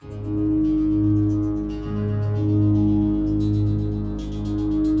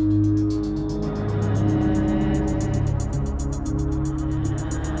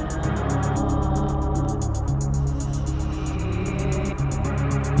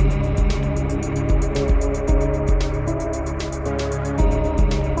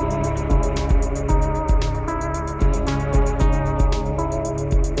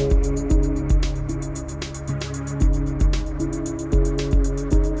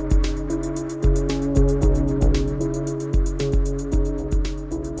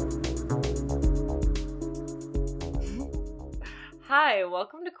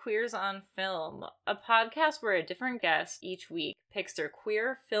Queers on Film, a podcast where a different guest each week picks their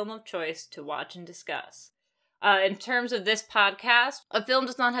queer film of choice to watch and discuss. In terms of this podcast, a film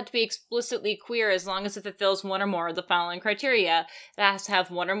does not have to be explicitly queer as long as it fulfills one or more of the following criteria. It has to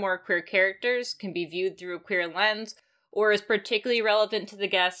have one or more queer characters, can be viewed through a queer lens, or is particularly relevant to the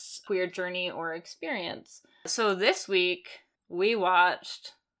guest's queer journey or experience. So this week, we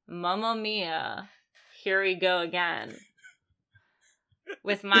watched Mamma Mia, Here We Go Again,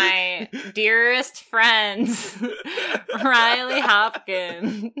 with my dearest friends, Riley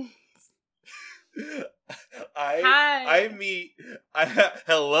Hopkins.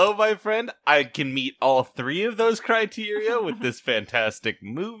 Hello, my friend. I can meet all three of those criteria with this fantastic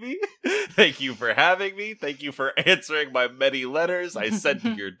movie. Thank you for having me. Thank you for answering my many letters I sent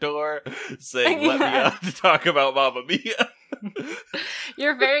to your door saying, let me out to talk about Mamma Mia.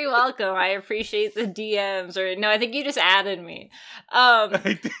 You're very welcome. I appreciate the DMs. I think you just added me.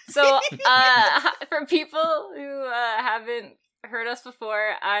 So, for people who haven't heard us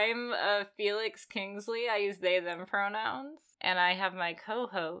before, I'm Felix Kingsley. I use they, them pronouns. And I have my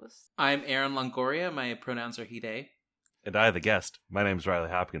co-host. I'm Aaron Longoria. My pronouns are he, they. And I, the guest. My name's Riley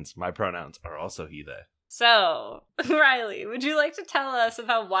Hopkins. My pronouns are also he, they. So, Riley, would you like to tell us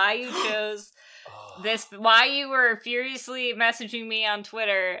about why you chose this, why you were furiously messaging me on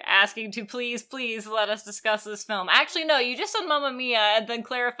Twitter asking to please let us discuss this film? Actually, no, you just said Mamma Mia and then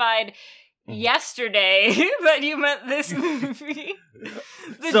clarified yesterday that you meant this movie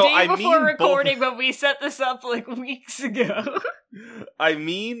the day before recording, but we set this up like weeks ago. I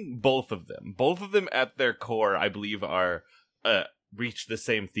mean both of them. Both of them at their core, I believe, are reach the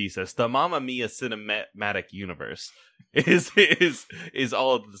same thesis. The Mamma Mia cinematic universe is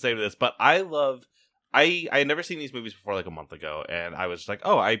all the same to this. But I had never seen these movies before like a month ago, and I was like,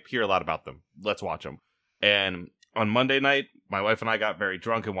 oh, I hear a lot about them. Let's watch them. And on Monday night, my wife and I got very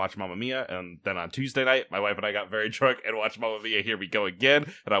drunk and watched Mamma Mia. And then on Tuesday night, my wife and I got very drunk and watched Mamma Mia, Here We Go Again.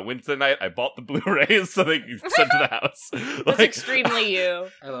 And on Wednesday night, I bought the Blu-rays so they could send to the house. That's extremely you.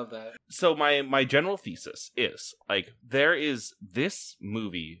 I love that. So my general thesis is, like, there is this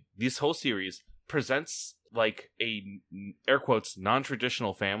movie, this whole series presents, like, a, air quotes,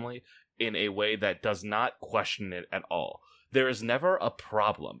 non-traditional family in a way that does not question it at all. There is never a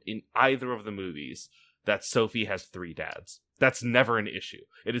problem in either of the movies that Sophie has 3 dads. That's never an issue.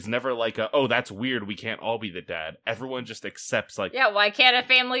 It is never like oh, that's weird, we can't all be the dad. Everyone just accepts, like... Yeah, why can't a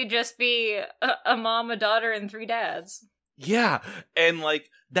family just be a mom, a daughter, and 3 dads? Yeah, and, like,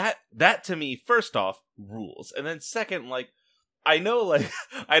 that to me, first off, rules. And then second, like, I know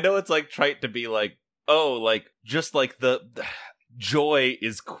it's, like, trite to be like, oh, like, just, like, the joy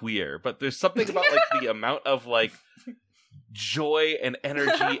is queer. But there's something about, like, the amount of, like, joy and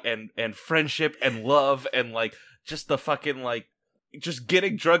energy and friendship and love and like just the fucking like just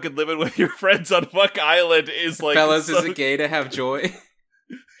getting drunk and living with your friends on Fuck Island is like, fellas, is it gay to have joy?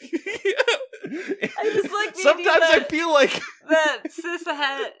 I just like sometimes I feel like that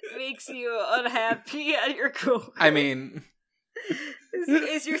cishet makes you unhappy at your core. I mean,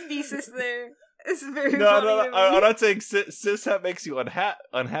 is your thesis there? It's very no, funny. No, I'm not saying cishet makes you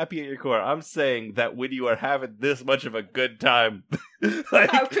unhappy at your core. I'm saying that when you are having this much of a good time, like,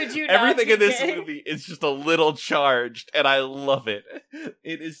 how could you not everything in this gay? movie is just a little charged, and I love it.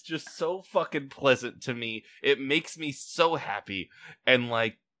 It is just so fucking pleasant to me. It makes me so happy, and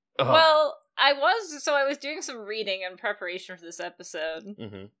like, well, I was doing some reading in preparation for this episode.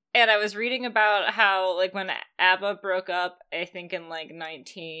 Mm-hmm. And I was reading about how, like, when ABBA broke up, I think in, like,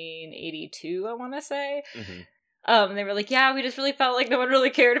 1982, I want to say, they were like, yeah, we just really felt like no one really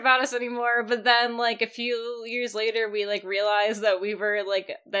cared about us anymore. But then, like, a few years later, we, like, realized that we were,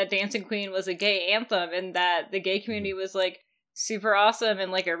 like, that Dancing Queen was a gay anthem, and that the gay community was, like, super awesome.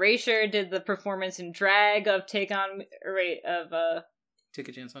 And, like, Erasure did the performance in drag of Take a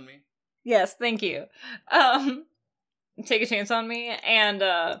Chance on Me? Yes, thank you. Take a Chance on Me, and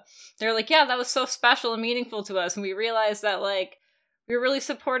they're like, yeah, that was so special and meaningful to us, and we realized that, like, we were really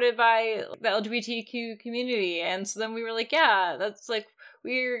supported by the LGBTQ community, and so then we were like, yeah, that's, like,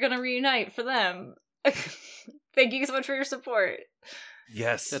 we're gonna reunite for them. Thank you so much for your support.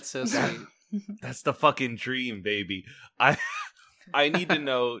 Yes. That's so sweet. That's the fucking dream, baby. I need to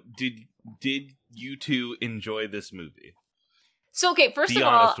know, did you two enjoy this movie? So, okay, first of all...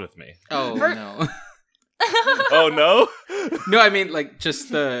 Be honest with me. Oh, no. Oh, no? No, I mean, like,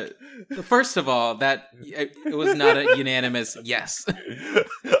 just the first of all, that it was not a unanimous yes.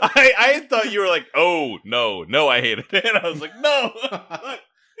 I thought you were like, oh, no, I hated it. And I was like, no.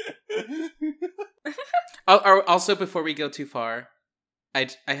 Also, before we go too far, I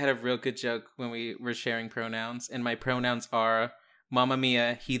had a real good joke when we were sharing pronouns, and my pronouns are Mamma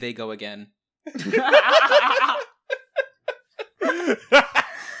Mia, Here They Go Again.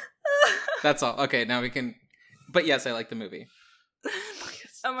 That's all. Okay, now we can... But yes, I like the movie.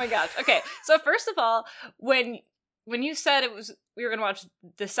 Oh my gosh. Okay, so first of all, when you said we were going to watch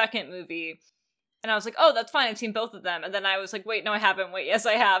the second movie, and I was like, oh, that's fine, I've seen both of them. And then I was like, wait, no, I haven't. Wait, yes,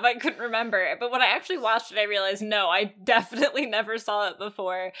 I have. I couldn't remember. But when I actually watched it, I realized, no, I definitely never saw it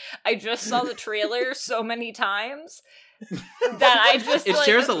before. I just saw the trailer so many times that I just, It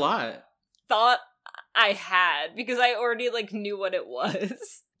shares a lot. Thought I had, because I already, knew what it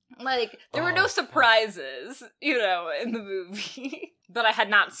was. There were no surprises, in the movie. But I had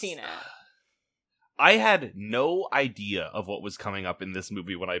not seen it. I had no idea of what was coming up in this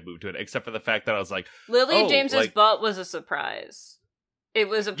movie when I moved to it, except for the fact that I was like, Lily James's butt was a surprise. It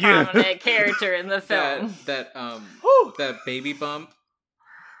was a prominent character in the film. That baby bump.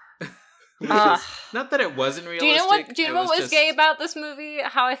 Not that it wasn't realistic. Do you know what was gay about this movie?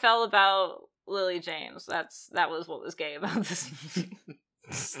 How I felt about Lily James. That was what was gay about this movie.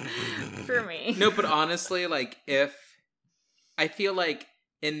 For me. No, but honestly, if I feel like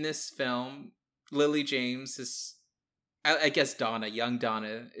in this film, Lily James is, I guess young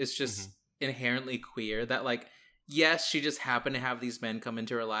Donna, is just inherently queer. That, yes, she just happened to have these men come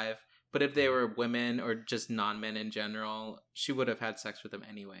into her life, but if they were women or just non-men in general, she would have had sex with them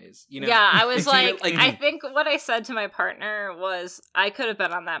anyways. Yeah, I was I think what I said to my partner was, I could have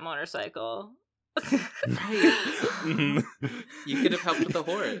been on that motorcycle. Right. You could have helped with the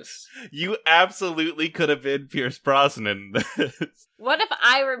horse. You absolutely could have been Pierce Brosnan. What if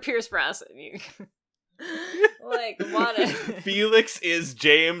I were Pierce Brosnan? What if Felix is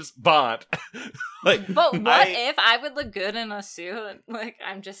James Bond? But what if I would look good in a suit?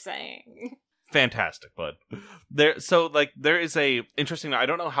 I'm just saying. Fantastic, bud. There is a interesting. I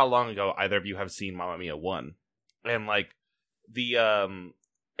don't know how long ago either of you have seen Mamma Mia 1, and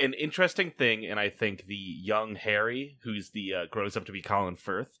an interesting thing, and I think the young Harry, who's the grows up to be Colin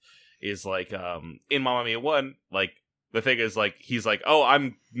Firth, is in Mamma Mia 1, the thing is he's oh,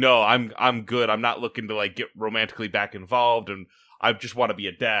 I'm good. I'm not looking to get romantically back involved, and I just want to be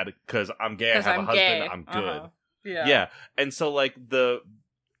a dad because I'm gay. I have a husband. Gay. I'm good. Yeah. And so the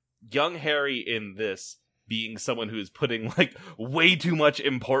young Harry in this being someone who is putting way too much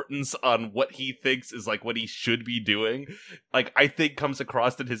importance on what he thinks is what he should be doing, I think comes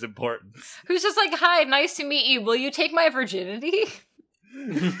across in his importance. Who's just hi, nice to meet you. Will you take my virginity?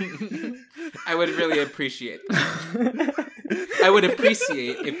 I would really appreciate that. I would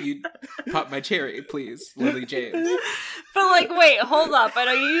appreciate if you pop my cherry, please, Lily James. But wait, hold up. I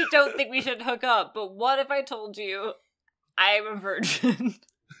know you don't think we should hook up, but what if I told you I am a virgin?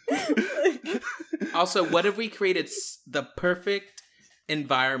 Also, what if we created the perfect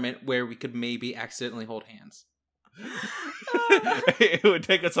environment where we could maybe accidentally hold hands? It would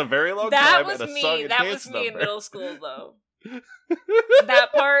take us a very long time and a song and dance number. That was me in middle school, though.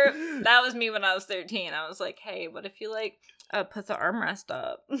 That was me when I was 13. I was like, hey, what if you put the armrest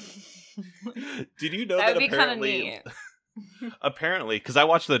up? Did you know that would be kind of neat. Apparently, because I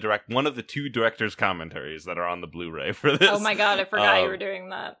watched one of the 2 director's commentaries that are on the Blu-ray for this. Oh my god, I forgot you were doing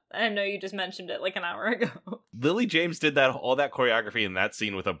that. I know you just mentioned it an hour ago. Lily James did all that choreography in that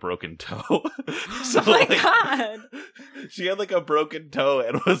scene with a broken toe. So, oh my god! She had a broken toe,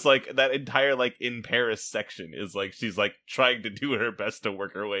 and was that entire in Paris section is she's trying to do her best to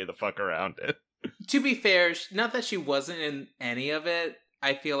work her way the fuck around it. To be fair, not that she wasn't in any of it.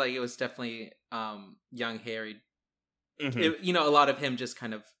 I feel like it was definitely young Harry. Mm-hmm. A lot of him just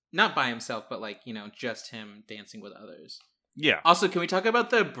kind of, not by himself, but just him dancing with others. Yeah. Also, can we talk about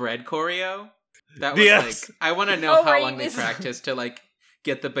the bread choreo? That was I want to know how long they practiced to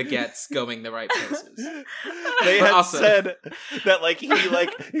get the baguettes going the right places. They had said that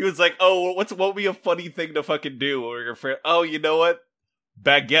he was oh, what would be a funny thing to fucking do? Or oh, you know what?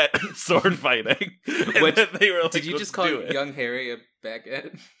 Baguette sword fighting. Which, they were did you just call young Harry a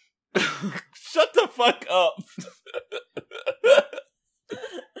baguette? Shut the fuck up.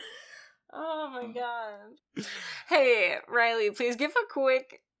 Oh my god. Hey, Riley, please give a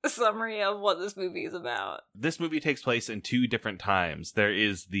quick summary of what this movie is about. This movie takes place in 2 different times. There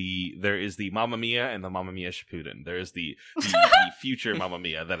is the Mamma Mia and the Mamma Mia Shippuden. There is the future Mamma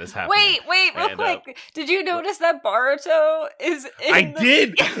Mia that is happening. Wait, real quick. Did you notice that Boruto is in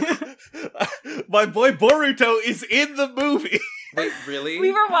did! My boy Boruto is in the movie! Wait, really?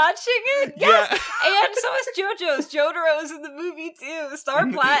 We were watching it? Yes! Yeah. And so is JoJo's. Jotaro's in the movie too. Star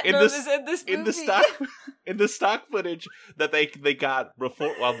Platinum is in this movie. In the stock footage that they got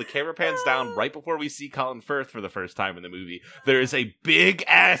before, while the camera pans down right before we see Colin Firth for the first time in the movie, there is a big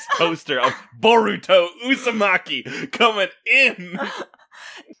ass poster of Boruto Uzumaki coming in.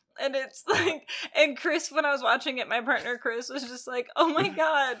 And it's like, and Chris, when I was watching it, my partner Chris was just like, "Oh my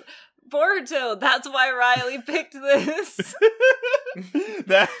god, Boruto! That's why Riley picked this."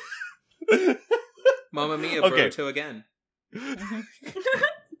 That Mamma Mia, Okay. Boruto again.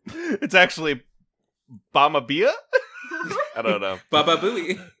 It's actually Bama Bia? I don't know. Baba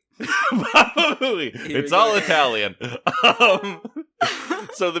Booey. Baba Booey. Here It's we all go. Italian.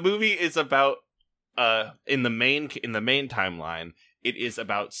 So the movie is about in the main timeline, it is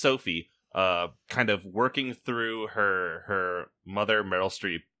about Sophie kind of working through her mother Meryl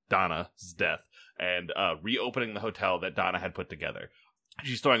Streep, Donna's death, and reopening the hotel that Donna had put together.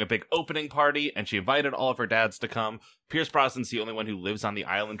 She's throwing a big opening party, and she invited all of her dads to come. Pierce Brosnan's the only one who lives on the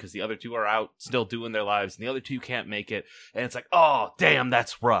island because the other two are out still doing their lives, and the other two can't make it. And it's like, oh, damn,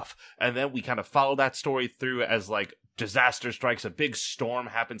 that's rough. And then we kind of follow that story through as, like, disaster strikes, a big storm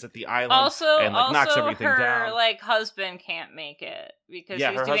happens at the island, and like knocks everything her, down. Like, husband can't make it because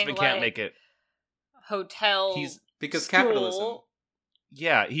Yeah, he's her doing, husband like, can't make it. Hotel Because school. capitalism.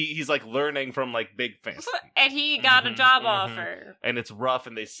 Yeah, he's like learning from like big fans. And he got a job mhm. offer. And it's rough,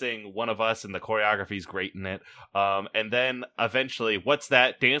 and they sing One of Us, and the choreography's great in it. And then eventually, what's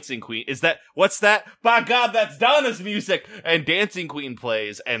that? Dancing Queen. What's that? By God, that's Donna's music! And Dancing Queen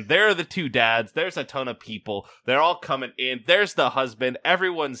plays, and there are the two dads. There's a ton of people. They're all coming in. There's the husband.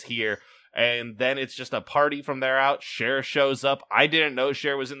 Everyone's here. And then it's just a party from there out. Cher shows up. I didn't know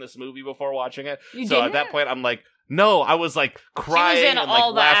Cher was in this movie before watching it. You so didn't? at that point, I'm like, no, I was like crying. She was in and,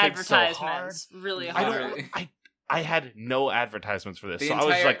 all like, the laughing so hard. advertisements really I hard. Literally. I had no advertisements for this, The so I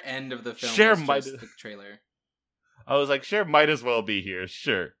entire was like, end of the film Cher was might- just the trailer. Cher might as well be here,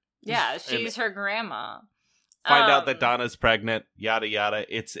 sure. Yeah, she's her grandma. Find out that Donna's pregnant, yada yada.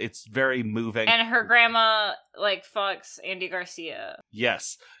 It's very moving. And her grandma, like, fucks Andy Garcia.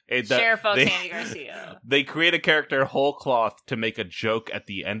 Yes. Cher fucks Andy Garcia. They create a character whole cloth to make a joke at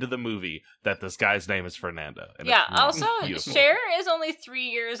the end of the movie that this guy's name is Fernando. And Yeah, it's also, beautiful. Cher is only 3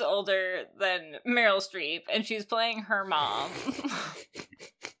 years older than Meryl Streep, and she's playing her mom.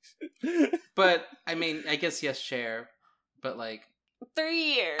 But, I mean, I guess yes, Cher. But, like, 3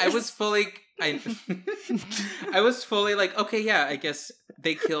 years. I was fully like, okay, yeah, I guess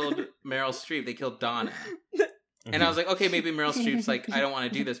they killed Meryl Streep. They killed Donna. And I was like, okay, maybe Meryl Streep's like, I don't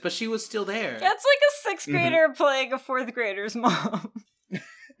want to do this. But she was still there. That's like a 6th grader playing a 4th grader's mom.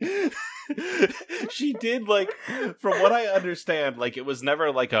 She did, like, from what I understand, like, it was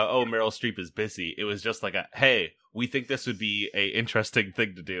never like oh, Meryl Streep is busy. It was just like hey, we think this would be a interesting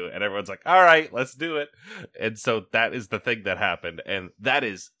thing to do. And everyone's like, all right, let's do it. And so that is the thing that happened. And that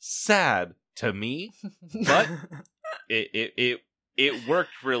is sad to me, but it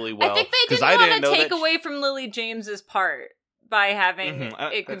worked really well. I think they 'cause didn't I want didn't to know take that away from Lily James's part by having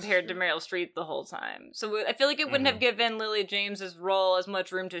Mhm, it that's compared to true. Meryl Streep the whole time. So I feel like it wouldn't have given Lily James's role as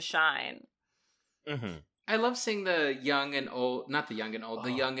much room to shine. I love seeing the young and old, not the young and old,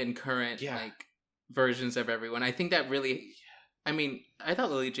 the young and current, Yeah. like, versions of everyone. I think that really, I mean, I thought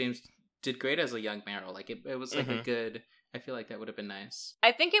Lily James did great as a young Meryl. Like, it was like a good, I feel like that would have been nice.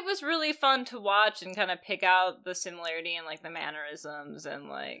 I think it was really fun to watch and kind of pick out the similarity and like the mannerisms and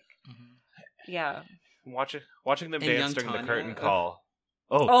like, yeah. Watching them And dance young during the Tanya. curtain call.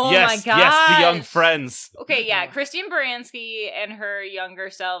 Oh, Oh yes, my yes, the young gosh. friends. Okay, yeah, Christine Baranski and her younger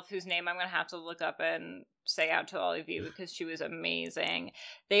self, whose name I'm going to have to look up and say out to all of you because she was amazing.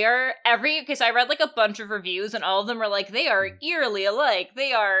 They are because I read like a bunch of reviews and all of them were like, they are eerily alike.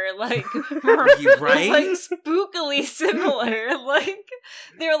 They are like, You right? like spookily similar. Like,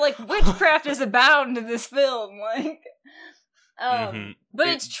 they're like, witchcraft is abound in this film. Like, but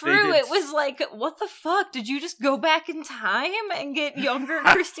it's They true. did- It was like, what the fuck? Did you just go back in time and get younger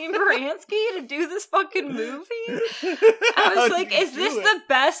Christine Baranski to do this fucking movie? I was like, is this the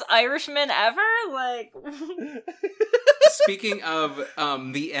best Irishman ever? Like, Speaking of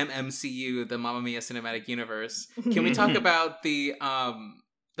the MMCU, the Mamma Mia Cinematic Universe, can we talk about the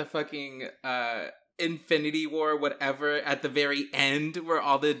fucking Infinity War, whatever, at the very end, where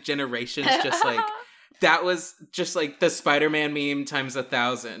all the generations just like that was just like the Spider-Man meme times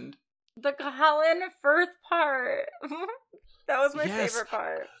 1,000. the Colin Firth part. That was my Yes. favorite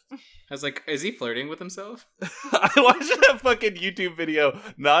part. I was like, is he flirting with himself? I watched that fucking YouTube video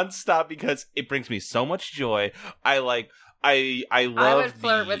nonstop because it brings me so much joy. I I love I would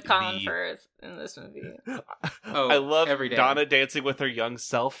flirt with the Colin Firth in this movie. I love every day. Donna dancing with her young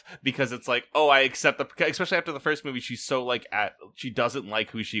self because it's like, oh, I accept especially after the first movie, she's so like she doesn't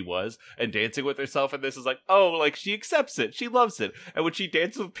like who she was, and dancing with herself, and this is like, oh, like she accepts it, she loves it, and when she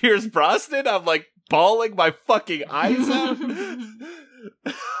dances with Pierce Brosnan, I'm like bawling my fucking eyes out.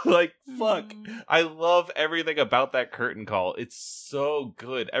 Like, fuck. I love everything about that curtain call. It's so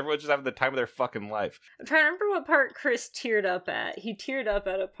good. Everyone's just having the time of their fucking life. I'm trying to remember what part Chris teared up at. He teared up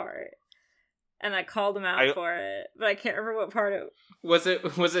at a part, and I called him out for it, but I can't remember what part it was.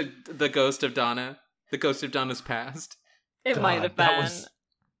 It the ghost of Donna? The ghost of Donna's past? It might have been.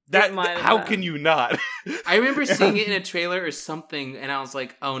 How can you not? I remember seeing it in a trailer or something, and I was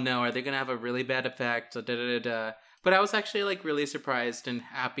like, oh no, are they gonna have a really bad effect? But I was actually like really surprised and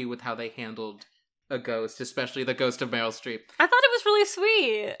happy with how they handled a ghost, especially the ghost of Meryl Streep. I thought it was really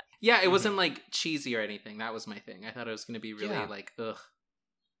sweet. Yeah, it wasn't like cheesy or anything. That was my thing. I thought it was going to be really like, ugh.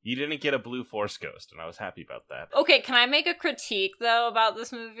 You didn't get a blue Force ghost, and I was happy about that. Okay, can I make a critique though about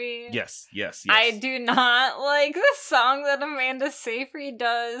this movie? Yes. I do not like the song that Amanda Seyfried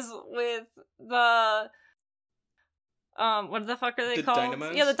does with the what the fuck are they called?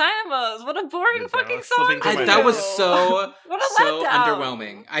 Dynamos? Yeah, the Dynamos. What a boring fucking song. That was so letdown.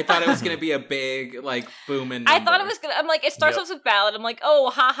 underwhelming. I thought it was gonna be a big like booming. I thought it was gonna. I'm like, it starts off with ballad. I'm like,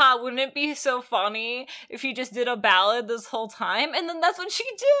 oh, haha, wouldn't it be so funny if you just did a ballad this whole time? And then that's what she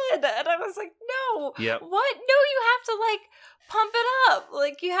did, and I was like, no, yep. What? No, you have to like pump it up.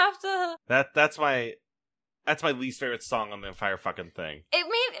 Like you have to. That's my least favorite song on the entire fucking thing.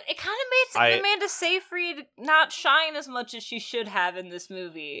 It kind of made Amanda Seyfried not shine as much as she should have in this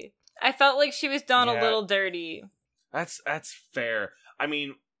movie. I felt like she was done a little dirty. That's fair. I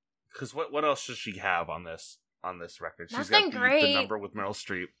mean, because what else does she have on this record? She's Nothing got great. The Number with Meryl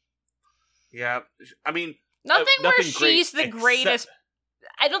Streep. Yeah, I mean, nothing where she's the except... greatest.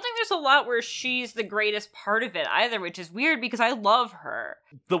 I don't think there's a lot where she's the greatest part of it either, which is weird because I love her.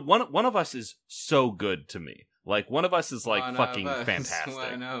 The one of us is so good to me. Like one of us is like fucking fantastic.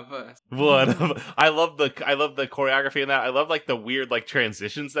 One of us. I love the choreography in that. I love like the weird like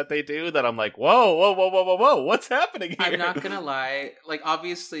transitions that they do. That I'm like, whoa, what's happening here? I'm not gonna lie. Like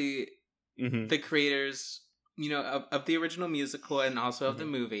obviously, the creators, you know, of the original musical and also of the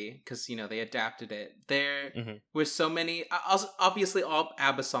movie, because you know they adapted it. There were so many. Obviously, all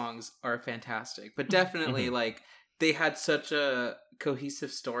ABBA songs are fantastic, but definitely like they had such a cohesive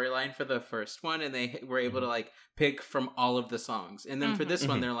storyline for the first one, and they were able to like pick from all of the songs. And then for this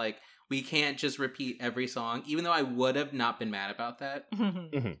one, they're like, we can't just repeat every song, even though I would have not been mad about that.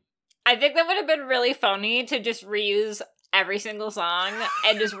 I think that would have been really funny to just reuse every single song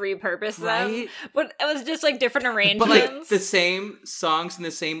and just repurpose them. But it was just like different arrangements. But like the same songs in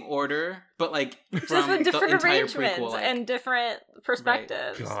the same order, but like from just different the entire arrangements prequel, like, and different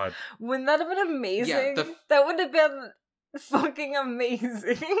perspectives. God. Wouldn't that have been amazing? Yeah, that would have been fucking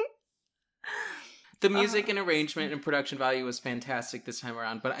amazing. The music and arrangement and production value was fantastic this time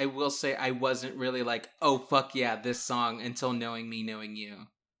around, but I will say I wasn't really like, oh fuck yeah, this song until Knowing Me, Knowing You.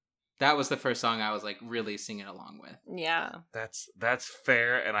 That was the first song I was like really singing along with. Yeah. That's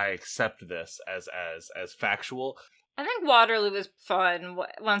fair, and I accept this as factual. I think Waterloo was fun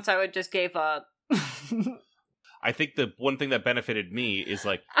once I just gave up. I think the one thing that benefited me is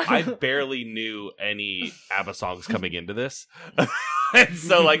like I barely knew any ABBA songs coming into this. And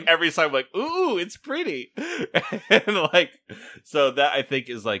so like every song I'm like, ooh, it's pretty. And like so that I think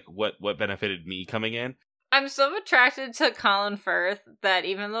is like what benefited me coming in. I'm so attracted to Colin Firth that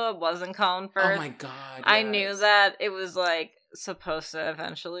even though it wasn't Colin Firth, oh my god, yes. I knew that it was like supposed to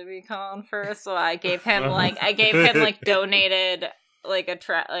eventually be Colin Firth, so I gave him like donated like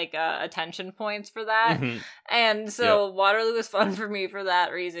attention points for that. And so Waterloo was fun for me for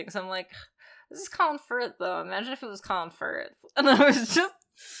that reason, because I'm like, this is Colin Firth though. Imagine if it was Colin Firth. And I was just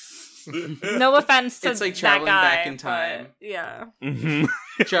no offense to it's like that traveling guy, back in time. Yeah.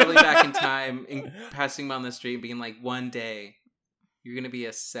 Traveling back in time and passing him on the street being like, one day you're gonna be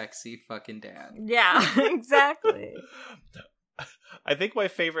a sexy fucking dad. Yeah, exactly. I think my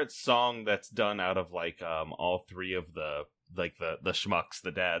favorite song that's done out of like all three of the schmucks, the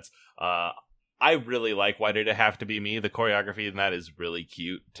dads, I really like Why Did It Have to Be Me? The choreography in that is really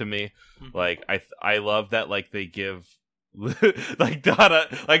cute to me. Like I love that like they give like Donna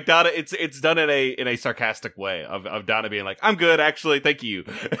it's done in a sarcastic way of Donna being like, I'm good actually, thank you.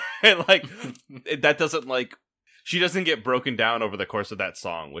 And like that doesn't like she doesn't get broken down over the course of that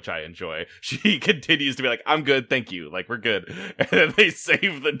song, which I enjoy. She continues to be like, I'm good, thank you, like we're good. And then they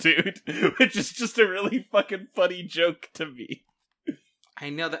save the dude, which is just a really fucking funny joke to me. I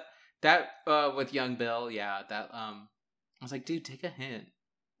know that with Young Bill, yeah, that I was like, dude, take a hint.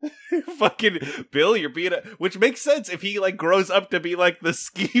 Fucking Bill, you're being which makes sense if he like grows up to be like the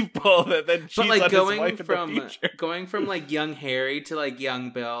skee ball that then cheats like on going his wife in from the future. going from like young Harry to like young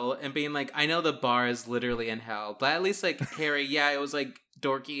Bill and being like, I know the bar is literally in hell, but at least like Harry, yeah, it was like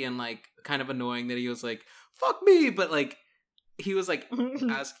dorky and like kind of annoying that he was like, fuck me, but like he was like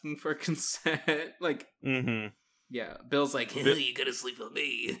asking for consent. Like, yeah, Bill's like, hey, you gotta sleep with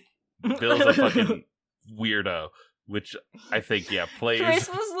me. Bill's a fucking weirdo. Which I think, plays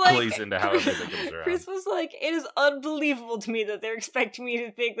into how everything goes around. Chris was like, it is unbelievable to me that they're expecting me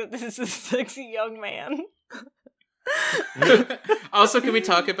to think that this is a sexy young man. Also, can we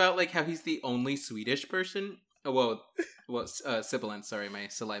talk about like how he's the only Swedish person? Sibilant, sorry, my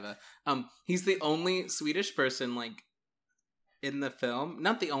saliva. He's the only Swedish person like in the film.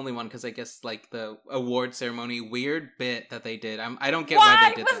 Not the only one, because I guess like the award ceremony weird bit that they did. I don't get why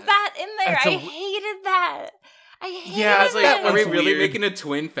they did that. Why was that in there? I hated that. I was like, are we really making a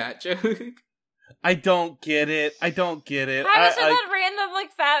twin fat joke? I don't get it. Why was there that random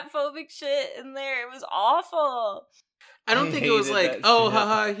like fat phobic shit in there? It was awful. I don't think it was like, oh,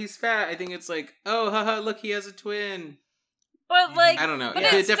 haha, he's fat. I think it's like, oh, haha, look, he has a twin. But like, I don't know.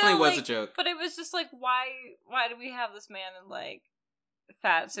 Yeah, it definitely was a joke. But it was just like, why do we have this man in like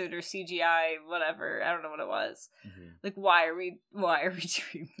fat suit or CGI, whatever? I don't know what it was. Like, why are we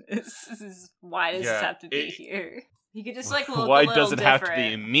doing this? Why does this have to be here? You could just like look why a little does it different. have to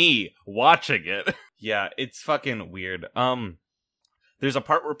be me watching it? Yeah, it's fucking weird. There's a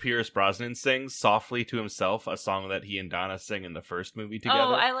part where Pierce Brosnan sings softly to himself a song that he and Donna sing in the first movie together.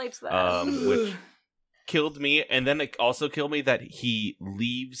 Oh, I liked that. Which killed me, and then it also killed me that he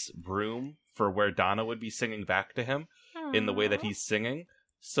leaves room for where Donna would be singing back to him in the way that he's singing.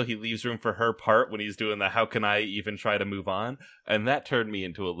 So he leaves room for her part when he's doing the "How can I even try to move on?" And that turned me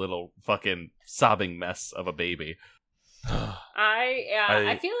into a little fucking sobbing mess of a baby.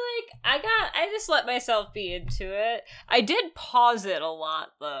 I feel like I just let myself be into it. I did pause it a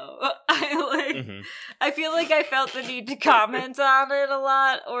lot though. I feel like I felt the need to comment on it a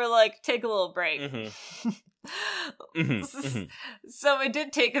lot or like take a little break. So it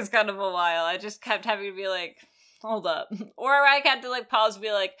did take us kind of a while. I just kept having to be like, hold up. Or I had to like pause and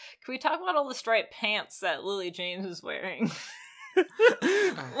be like, can we talk about all the striped pants that Lily James is wearing?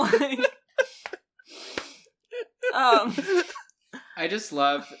 I just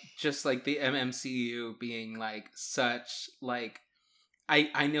love just like the MMCU being like such like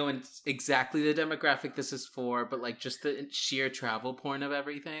I know exactly the demographic this is for, but like just the sheer travel porn of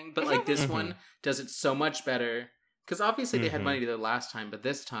everything. But like this one does it so much better because obviously they had money the last time, but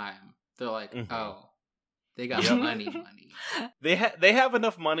this time they're like, oh, they got money. They have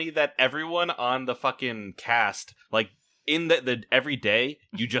enough money that everyone on the fucking cast like. In the every day,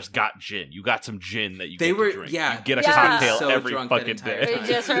 you just got gin. You got some gin that you get to drink. Yeah, you get a cocktail so every fucking day. They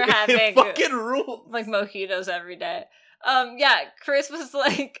just are having fucking rules. Like mojitos every day. Chris was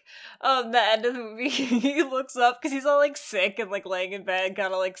like, the end of the movie, he looks up because he's all like sick and like laying in bed,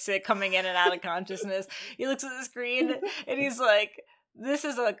 kind of like sick, coming in and out of consciousness. He looks at the screen and he's like, "This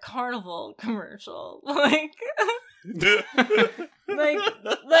is a Carnival commercial." Like this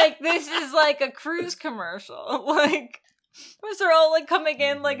is like a cruise commercial. Like, they're all like coming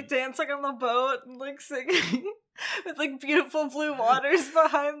in, like dancing on the boat and like singing with like beautiful blue waters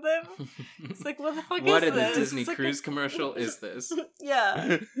behind them. It's like, what the fuck what is this? What a Disney like cruise commercial is this? Yeah,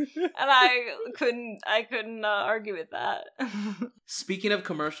 and I couldn't argue with that. Speaking of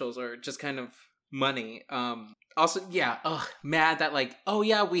commercials or just kind of money, also, mad that like, oh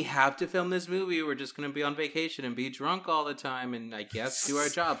yeah, we have to film this movie. We're just gonna be on vacation and be drunk all the time and I guess do our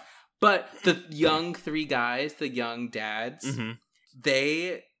job. But the young three guys, the young dads,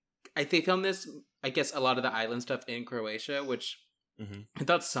 they filmed this, I guess, a lot of the island stuff in Croatia, which I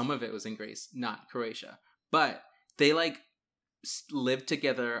thought some of it was in Greece, not Croatia. But they like lived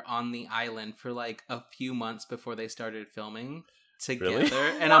together on the island for like a few months before they started filming together.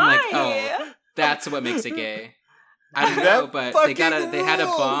 Really? And I'm like, oh, that's what makes it gay. I don't know, but they had a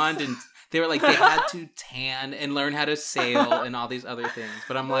bond and they were like, they had to tan and learn how to sail and all these other things.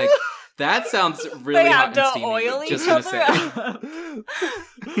 But I'm like, that sounds really hot and steamy. Oil just each gonna other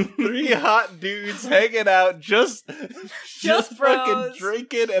say. 3 hot dudes hanging out, just fucking bros.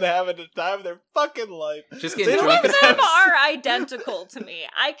 drinking and having the time of their fucking life. Just getting drunk. Two of them are identical to me.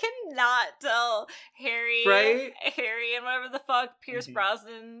 I cannot tell Harry and whatever the fuck Pierce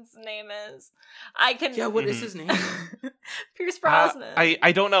Brosnan's name is. I can. Yeah, what is his name? Pierce Brosnan.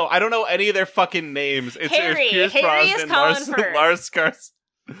 I don't know. I don't know any of their fucking names. It's Pierce Harry Brosnan, is Colin Firth. Lars Skarsgård.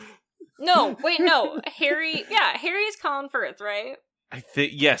 No, wait, no. Harry is Colin Firth, right? I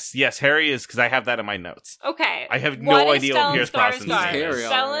think yes, Harry is because I have that in my notes. Okay. I have What no is idea what Pierce Brosnan's Skarsgård? name is. Harry.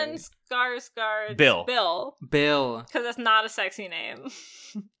 Stellan Skarsgård. Bill. Bill. Because it's not a sexy name.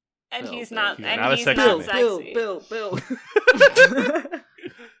 And Bill, he's Bill. not. He's And not a he's sexy not name. sexy. Bill.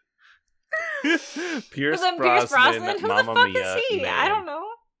 Pierce But then Brosnan, Pierce Brosnan, who Mamma the fuck Mia, is he? name. I don't know.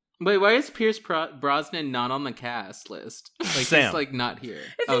 Wait, why is Pierce Brosnan not on the cast list? Like Sam. he's like not here.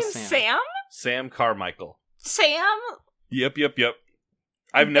 His name's Sam. Sam Carmichael. Sam. Yep.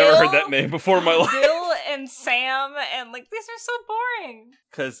 I've never heard that name before in my life. Bill and Sam, and like these are so boring.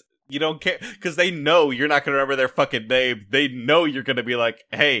 Because you don't care. Because they know you're not going to remember their fucking name. They know you're going to be like,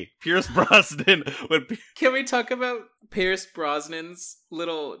 hey, Pierce Brosnan. Can we talk about Pierce Brosnan's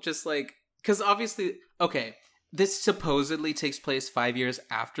little, just like, because obviously, okay, this supposedly takes place 5 years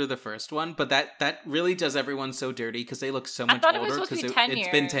after the first one, but that really does everyone so dirty because they look so much thought it was older supposed to because be 10 it's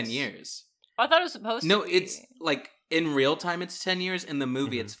been years. 10 years. I thought it was supposed to No, be. it's like in real time it's 10 years. In the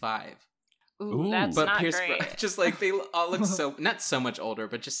movie, Mhm. it's 5. Ooh, that's But not Pierce, great. just like they all look so not so much older,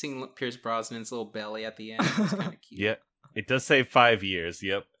 but just seeing Pierce Brosnan's little belly at the end is kind of cute. Yeah, it does say 5 years.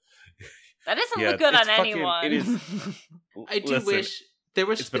 Yep. That doesn't Yeah, look good it's on fucking- anyone. it is- I do Listen, wish there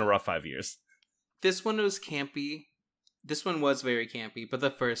was. it's been a rough 5 years. This one was campy. This one was very campy, but the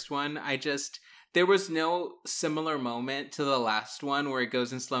first one, there was no similar moment to the last one where it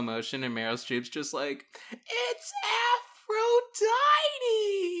goes in slow motion and Meryl Streep's just like, it's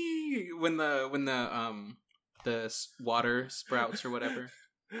Aphrodite when the water sprouts or whatever.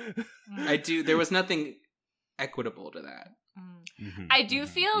 There was nothing equitable to that. Mm. I do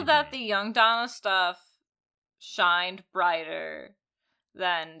feel that the young Donna stuff shined brighter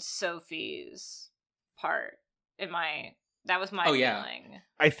than Sophie's part. That was my feeling.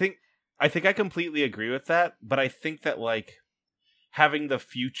 I think I completely agree with that, but I think that like having the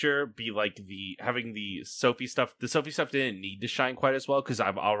future be like having the Sophie stuff didn't need to shine quite as well because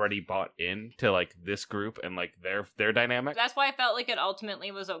I've already bought into like this group and like their dynamic. That's why I felt like it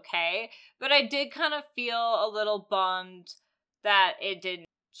ultimately was okay, but I did kind of feel a little bummed that it didn't.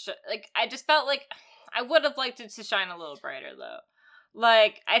 I just felt like I would have liked it to shine a little brighter though.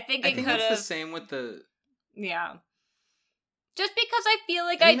 Like I think it could have. That's the same with the. Yeah. Just because I feel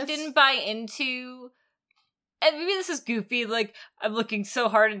like I mean, I didn't buy into, and maybe this is goofy, like, I'm looking so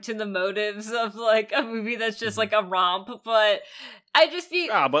hard into the motives of, like, a movie that's just, like, a romp, but I just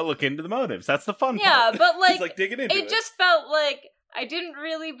feel... but look into the motives. That's the fun part. Yeah, but, like, like digging into it just felt like I didn't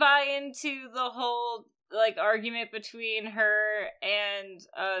really buy into the whole, like, argument between her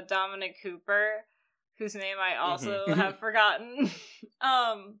and Dominic Cooper, whose name I also have forgotten.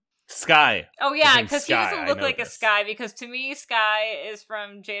 Sky. Oh yeah, His name's because he Sky, doesn't I look know like a this. Sky, because to me Sky is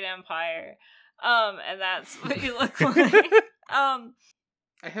from Jade Empire. And that's what you look like. I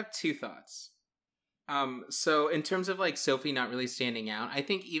have two thoughts. So in terms of like Sophie not really standing out, I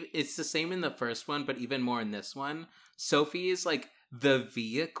think it's the same in the first one, but even more in this one. Sophie is like the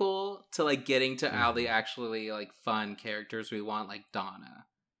vehicle to like getting to all the actually like fun characters we want, like Donna.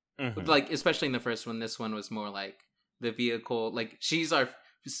 Mhm. Like especially in the first one, this one was more like the vehicle. Like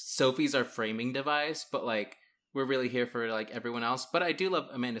Sophie's our framing device, but like we're really here for like everyone else. But I do love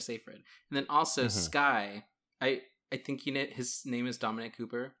Amanda Seyfried, and then also Sky. I think his name is Dominic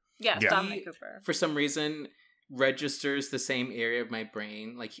Cooper. Yes, Yeah. Dominic Cooper. For some reason, registers the same area of my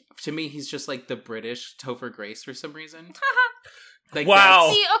brain. Like to me, he's just like the British Topher Grace for some reason. Like, Wow.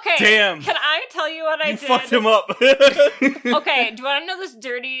 See, okay. Damn. Can I tell you what I You did? fucked him up. Okay, do you want to know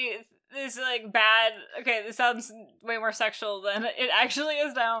this like bad? Okay, this sounds way more sexual than it actually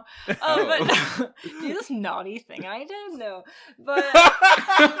is now. But this naughty thing I did, no, but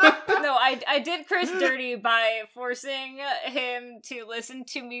no, I did Chris dirty by forcing him to listen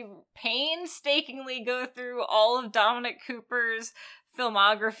to me painstakingly go through all of Dominic Cooper's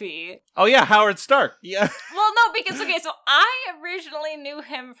filmography. Oh yeah, Howard Stark. Yeah. Well, no, because okay, so I originally knew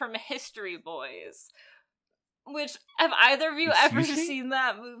him from History Boys. Which, have either of you ever Excuse me? seen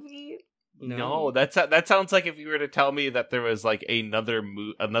that movie? No, that sounds like if you were to tell me that there was like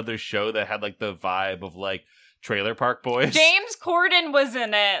another show that had like the vibe of like Trailer Park Boys. James Corden was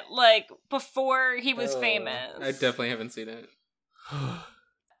in it, like, before he was famous. I definitely haven't seen it.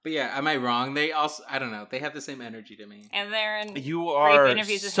 But yeah, am I wrong? They also, I don't know, they have the same energy to me. And they're in You Brief are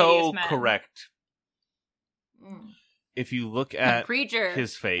Interviews with so Hideous Men. correct. Mm. If you look at Preacher.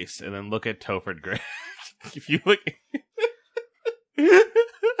 his face and then look at Topher Grace, if you look,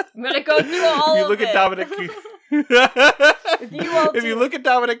 I'm gonna go through all you of look it. at Dominic. If you look at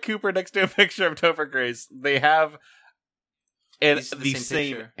Dominic Cooper next to a picture of Topher Grace, they have These are the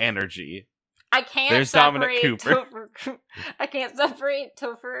same picture. energy. I can't There's Dominic separate Cooper. I can't separate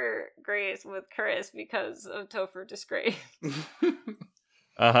Topher Grace with Chris because of Topher Disgrace.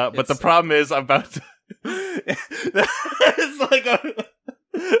 But It's the problem is, I'm about to. It's like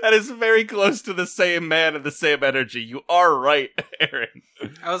that is very close to the same man and the same energy. You are right, Aaron.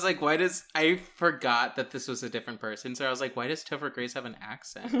 I was like, I forgot that this was a different person, so I was like, why does Topher Grace have an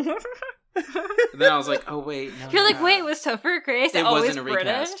accent? And then I was like, oh wait, no. You're like, wait, was Topher Grace It always wasn't a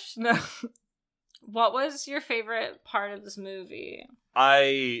recast. British? No. What was your favorite part of this movie?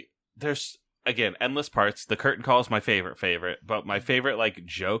 There's again endless parts. The curtain call is my favorite, but my favorite like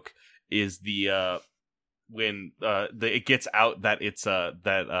joke is the when it gets out that it's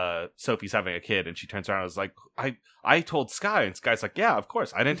that Sophie's having a kid, and she turns around and is like, I told Sky, and Sky's like, yeah, of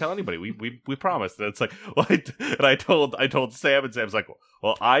course, I didn't tell anybody. We promised. And it's like, what? And I told Sam, and Sam's like,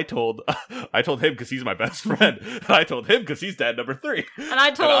 well, I told him because he's my best friend, and I told him because he's dad number 3, and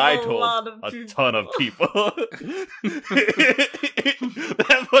I told a lot of a people. ton of people.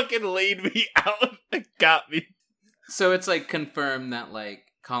 That fucking laid me out. It got me. So it's like confirmed that like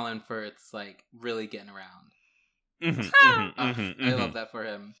Colin Firth's like really getting around. I love that for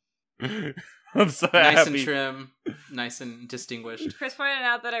him. I'm so Nice happy. and trim, nice and distinguished. Chris pointed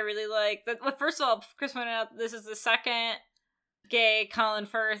out that I really like that. Well, first of all, Chris pointed out this is the second gay Colin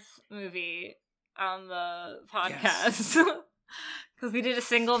Firth movie on the podcast because we did a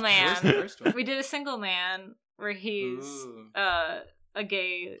single man. What was the first one? We did a single man where he's a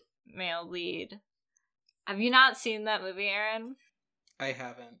gay male lead. Have you not seen that movie, Aaron? I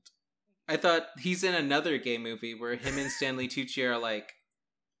haven't. I thought he's in another gay movie where him and Stanley Tucci are like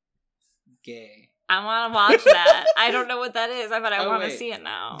gay. I want to watch that. I don't know what that is, but I want to wait. see it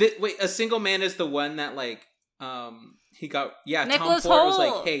now. Wait, A Single Man is the one that like he got Nicholas Tom Ford was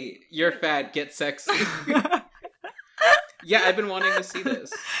Hoult. like, hey, you're fat, get sexy. Yeah, I've been wanting to see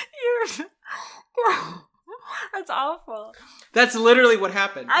this. That's awful. That's literally what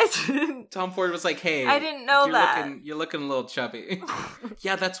happened. I didn't. Tom Ford was like, hey, I didn't know that. You're looking a little chubby.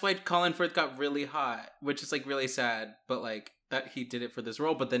 Yeah, that's why Colin Firth got really hot, which is like really sad, but like that he did it for this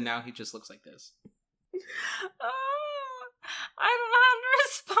role, but then now he just looks like this. Oh, I don't know how to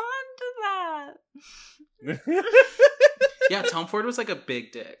respond to that. Yeah, Tom Ford was like a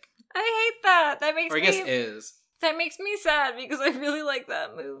big dick. I hate that. That makes Or I me guess is. That makes me sad because I really like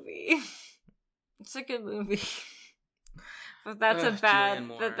that movie. It's a good movie. But that's a bad Julianne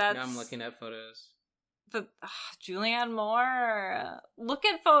Moore. but that's Now I'm looking at photos. But Julianne Moore. Look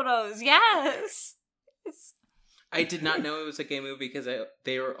at photos. Yes. I did not know it was a gay movie because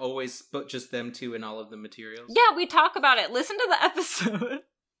they were always but just them two in all of the materials. Yeah, we talk about it. Listen to the episode.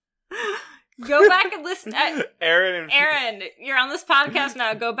 Go back and listen. Aaron, you're on this podcast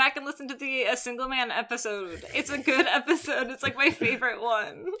now. Go back and listen to the A Single Man episode. It's a good episode. It's like my favorite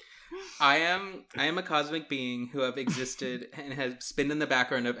one. I am a cosmic being who have existed and has been in the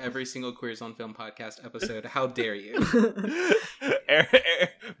background of every single Queers on Film podcast episode. How dare you?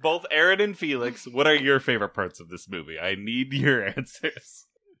 Both Aaron and Felix, what are your favorite parts of this movie? I need your answers.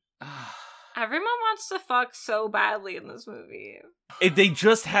 Everyone wants to fuck so badly in this movie. They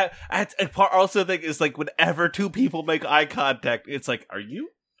just have. Also, thing is like whenever two people make eye contact, it's like, are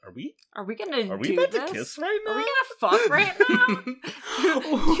we about to kiss right now? Are we gonna fuck right now? Do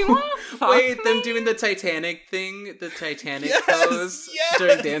you want to fuck Wait, me? them doing the Titanic thing, the Titanic Yes, pose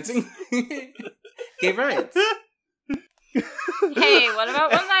during dancing. Gay rights. Hey, what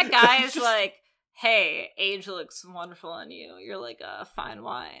about when that guy is like, hey, age looks wonderful on you. You're like a fine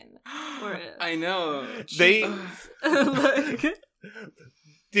wine. I know. They Like,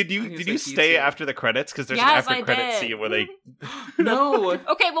 did you He's you like, stay you too. after the credits? Because there's Yes, an I after credit did. scene where they. No.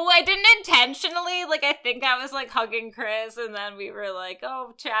 okay, well, I didn't intentionally. Like, I think I was like hugging Chris, and then we were like,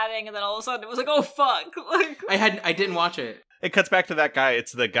 oh, chatting, and then all of a sudden it was like, oh, fuck. Like, I didn't watch it. It cuts back to that guy.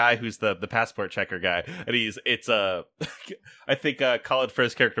 It's the guy who's the passport checker guy, and it's I think Colin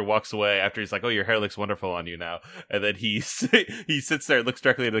Firth's character walks away after he's like, "Oh, your hair looks wonderful on you now," and then he sits there, and looks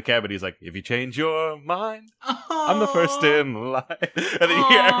directly into the camera, and he's like, "If you change your mind, I'm the first in line." And then you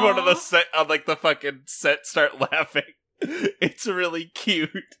hear everyone on the set, on like the fucking set, start laughing. It's really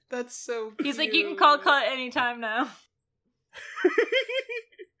cute. That's so cute. he's like, you can call cut anytime now.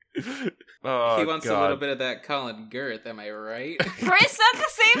 Oh, He wants God. a little bit of that Colin Girth, am I right? Chris said the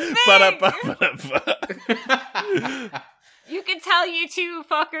same thing. Ba-da-ba-ba-ba. You can tell you two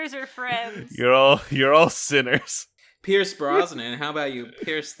fuckers are friends. You're all sinners. Pierce Brosnan, how about you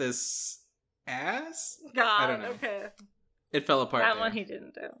pierce this ass? God, I don't know. okay. It fell apart. That there. one he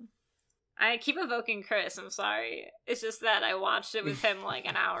didn't do. I keep evoking Chris, I'm sorry. It's just that I watched it with him like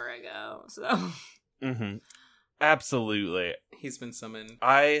an hour ago, so. Mm-hmm. Absolutely. He's been summoned.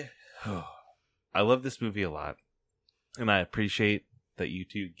 I love this movie a lot, and I appreciate that you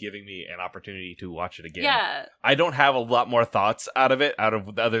two giving me an opportunity to watch it again. Yeah. I don't have a lot more thoughts other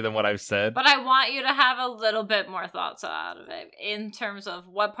than what I've said. But I want you to have a little bit more thoughts out of it in terms of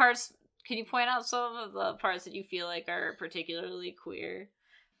what parts. Can you point out some of the parts that you feel like are particularly queer?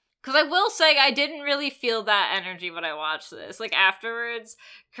 Because I will say I didn't really feel that energy when I watched this. Like, afterwards,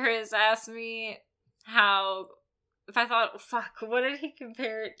 Chris asked me how, if I thought, fuck, what did he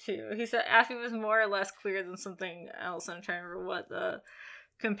compare it to? He said, asked me if it was more or less queer than something else. I'm trying to remember what the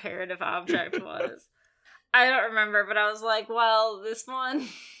comparative object was. I don't remember, but I was like, well, this one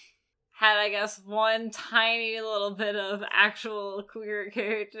had, I guess, one tiny little bit of actual queer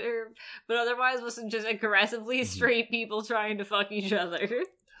character, but otherwise was just aggressively straight people trying to fuck each other.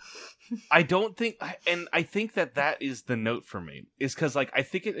 I don't think, and I think that is the note for me, is because, like, I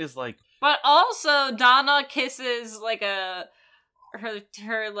think it is, like... But also, Donna kisses, like, her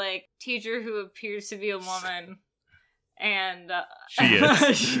like, teacher who appears to be a woman, and, She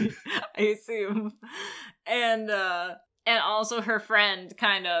is. I assume. And also her friend,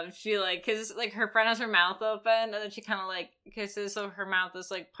 kind of, she, like, kisses, like, her friend has her mouth open, and then she kind of, like, kisses, so her mouth is,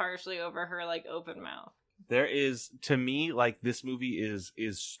 like, partially over her, like, open mouth. There is, to me, like, this movie is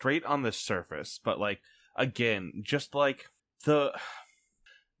straight on the surface, but, like, again, just, like, the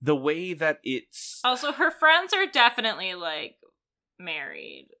way that it's... Also, her friends are definitely, like,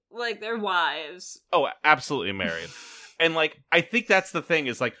 married. Like, they're wives. Oh, absolutely married. And, like, I think that's the thing,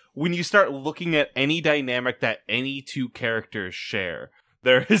 is, like, when you start looking at any dynamic that any two characters share,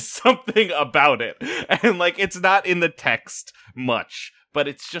 there is something about it. And, like, it's not in the text much, but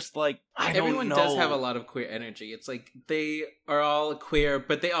it's just, like, I don't know. Everyone does have a lot of queer energy. It's like, they are all queer,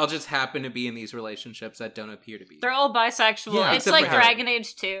 but they all just happen to be in these relationships that don't appear to be. They're all bisexual. Yeah, It's except like for Harry. Dragon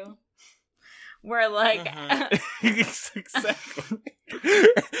Age 2. Where, like... Exactly.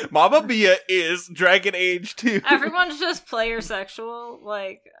 Mamma Mia is Dragon Age 2. Everyone's just player sexual.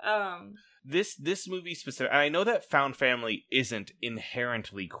 Like, This movie specific, and I know that Found Family isn't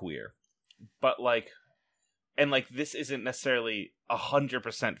inherently queer, but, like... And, like, this isn't necessarily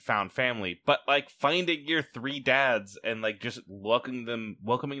 100% found family, but, like, finding your three dads and, like, just welcoming them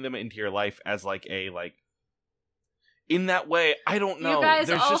into your life as, like, a, like, in that way, I don't know. you guys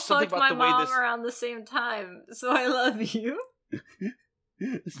There's all just something fucked about my the way mom this... around the same time, so I love you.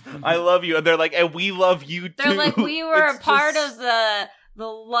 I love you, and they're like, and we love you too. They're like, we were It's a part just- of the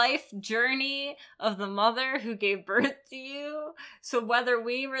life journey of the mother who gave birth to you, so whether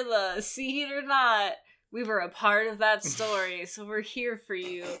we were the seed or not, we were a part of that story, so we're here for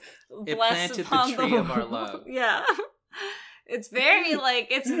you. It Blessed planted the upon tree of our love. Yeah. It's very, like,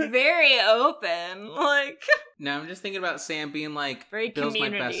 it's very open. Like, Now I'm just thinking about Sam being like, very Bill's my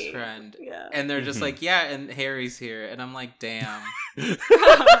best community. friend. Yeah. And they're just Mhm. like, yeah, and Harry's here. And I'm like, damn.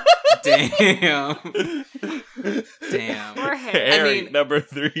 Damn. Damn. Poor Harry. Harry, I mean- number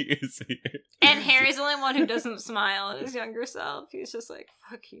 3 is here. And Harry's the only one who doesn't smile at his younger self. He's just like,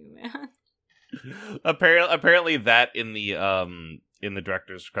 fuck you, man. Apparently that in the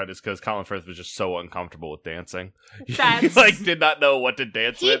director's credits, because Colin Firth was just so uncomfortable with dancing. He That's- like did not know what to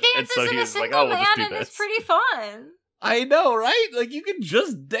dance He with, and dances so in he a was like, single "Oh, we'll man, just do and this." it's pretty fun. I know, right? Like you can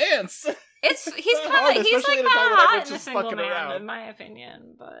just dance. He's not kind hard, of he's especially like at a time kind when of hot everyone's in a just single fucking man, around. in my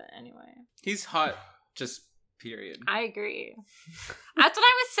opinion. But anyway, He's hot, just period. I agree. That's what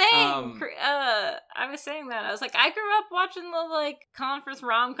I was saying. Um, I was saying that I was like, I grew up watching the like Colin Firth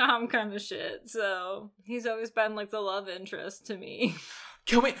rom-com kind of shit, so he's always been like the love interest to me.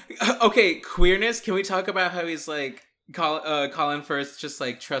 Can we, okay, queerness, can we talk about how he's like, Colin Firth just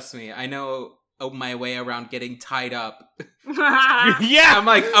like, trust me, I know my way around getting tied up. Yeah, I'm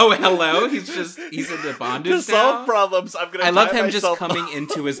like, oh, hello, he's in the bondage to solve now? problems. I'm gonna. I love tie him just myself coming up.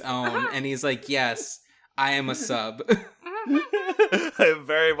 into his own, and he's like, yes, I am a sub. I'm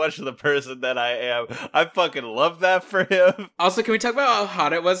very much the person that I am. I fucking love that for him. Also, can we talk about how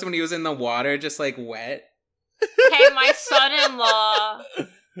hot it was when he was in the water, just like wet? Hey, my son-in-law.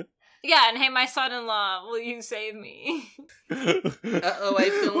 Yeah, and hey, my son-in-law, will you save me? Uh-oh, I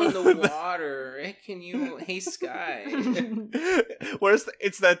fell in the water. Can you... Hey, Sky.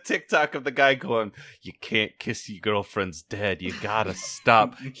 It's that TikTok of the guy going, "You can't kiss your girlfriend's dad. You gotta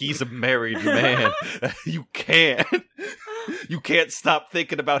stop. He's a married man. You can't. You can't stop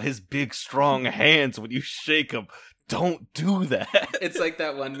thinking about his big, strong hands when you shake them. Don't do that." It's like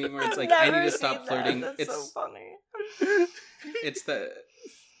that one meme where it's like, I've I never need to stop seen flirting. That. That's so funny. It's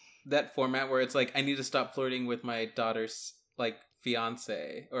that format where it's like, I need to stop flirting with my daughter's like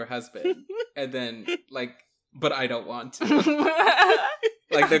fiance or husband, and then like, but I don't want to.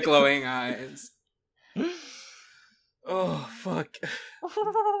 Like the glowing eyes. Oh fuck.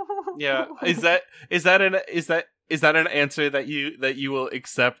 Yeah, is that an answer that you will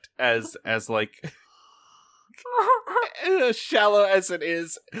accept as like as shallow as it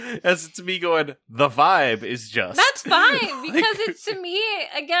is, as it's me going, the vibe is just That's fine, because it's, to me,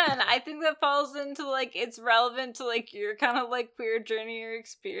 again, I think that falls into like, it's relevant to like your kind of like queer journey or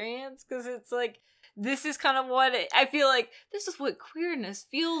experience, because it's like, this is kind of what I feel like, this is what queerness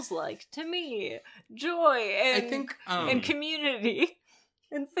feels like to me. Joy and I think and community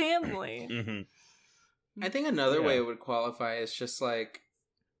and family. Mm-hmm. I think another way it would qualify is just like,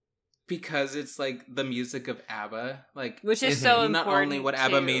 because it's like the music of ABBA, like, Which is so not important only what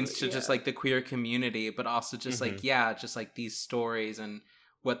ABBA too, means to just like the queer community, but also just like, just like these stories and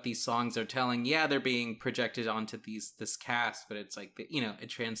what these songs are telling. Yeah, they're being projected onto this cast, but it's like, it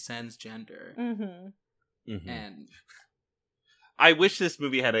transcends gender. And I wish this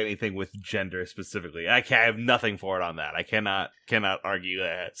movie had anything with gender specifically. I have nothing for it on that. I cannot argue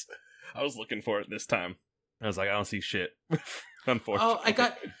that. I was looking for it this time. I was like, I don't see shit. Unfortunately. Oh, I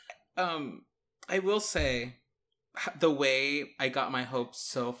got. I will say, the way I got my hopes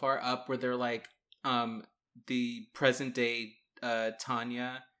so far up, where they're like, the present day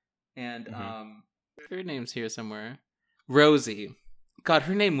Tanya and her name's here somewhere, Rosie. God,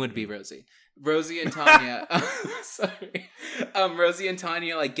 her name would be Rosie. Rosie and Tanya. Sorry. Rosie and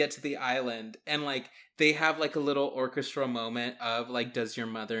Tanya like get to the island, and like they have like a little orchestral moment of like, does your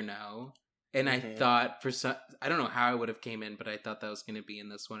mother know? And I thought I don't know how I would have came in, but I thought that was going to be in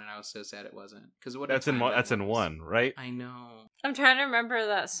this one, and I was so sad it wasn't. Because that's in one, right? I know. I'm trying to remember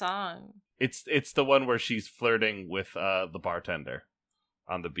that song. It's the one where she's flirting with the bartender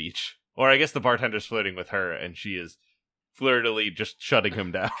on the beach, or I guess the bartender's flirting with her, and she is flirtily just shutting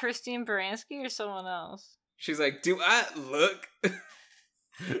him down. Christine Baranski or someone else? She's like, "Do I look?"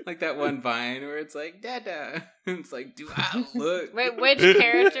 Like that one Vine where it's like, Dada. It's like, do I look? Wait, which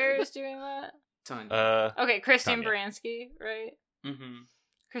character is doing that? Tanya. Okay, Christine Tanya. Baranski, right? Mm-hmm.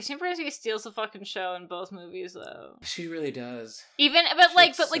 Christine Baranski steals the fucking show in both movies, though. She really does. But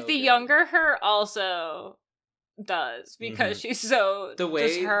like so the good. younger her also does, because she's so the way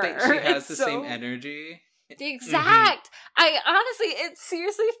just her. that she has It's the so... same energy. The exact. I honestly, it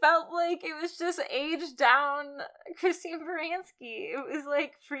seriously felt like it was just aged down Christine Baranski. It was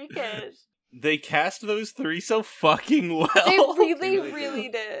like freakish. They cast those three so fucking well. They really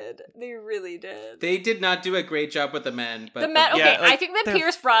did. They really did. They did not do a great job with the men, but The men. Okay, Yeah, like, I think the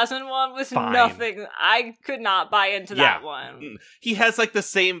Pierce Brosnan one was fine. nothing. I could not buy into that one. He has like the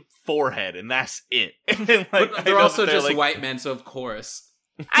same forehead, and that's it. And, like, but they're I know also that just like, white men, so of course.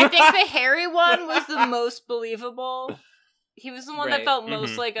 I think the hairy one was the most believable. He was the one that Right. felt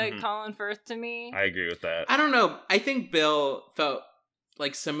most like a Colin Firth to me. I agree with that. I don't know. I think Bill felt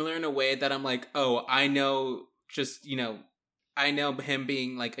like similar in a way that I'm like, oh, I know, just, I know him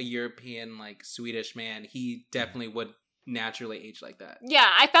being like a European, like Swedish man. He definitely would naturally age like that. Yeah,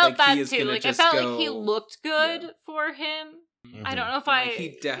 I felt Like, he that is too. gonna Like I just felt go- like he looked good Yeah. for him. Mhm. I don't know if Like,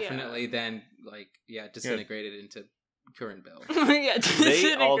 he definitely yeah. then disintegrated into current Bill. Yeah,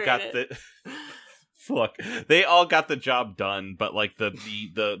 They all got disintegrated. the fuck. They all got the job done, but like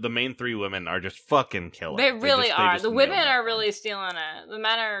the main three women are just fucking killing. They really just are. The nailed women that are one. really stealing it. The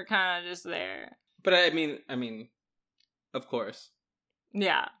men are kind of just there. But I mean, of course.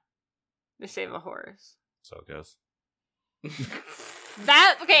 Yeah, they save a horse. So it goes.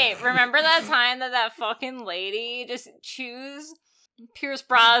 Remember that time that fucking lady just chews Pierce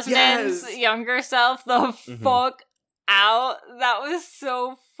Brosnan's Yes! younger self the fuck out? That was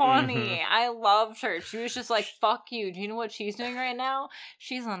so funny. I loved her. She was just like, fuck you. Do you know what she's doing right now?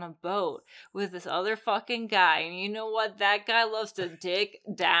 She's on a boat with this other fucking guy. And you know what? That guy loves to dick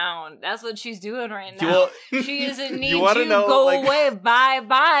down. That's what she's doing right now. She doesn't need you. know, Go like- away.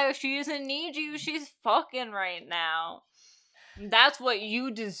 Bye. She doesn't need you. She's fucking right now. That's what you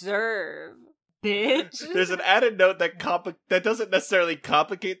deserve, bitch. There's an added note that doesn't necessarily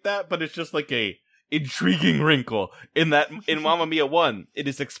complicate that, but it's just like a intriguing wrinkle in Mamma Mia 1. It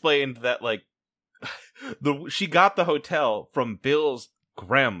is explained that like she got the hotel from Bill's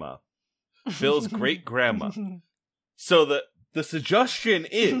grandma, Bill's great grandma. So the suggestion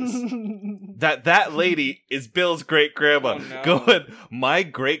is that lady is Bill's great grandma. Oh, no. Going, my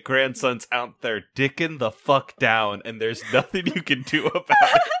great grandson's out there dicking the fuck down, and there's nothing you can do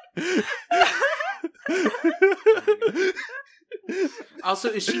about it. Also,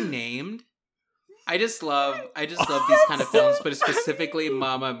 is she named? I just love these kind of films, but specifically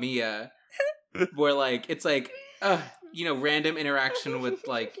Mamma Mia, where like it's like random interaction with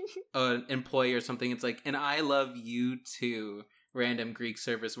like an employee or something. It's like, and I love you too, random Greek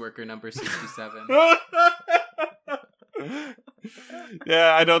service worker number 67.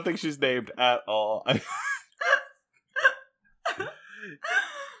 Yeah, I don't think she's named at all.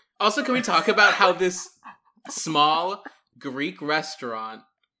 Also, can we talk about how this small Greek restaurant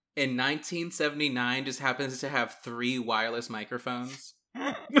in 1979 just happens to have 3 wireless microphones?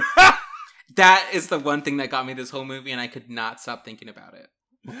 That is the one thing that got me this whole movie, and I could not stop thinking about it.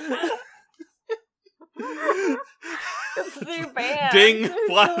 It's their band. Ding!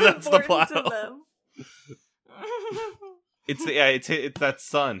 They're That's the important to plot. them. It's that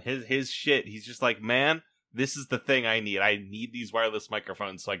son. His shit. He's just like, man, this is the thing I need. I need these wireless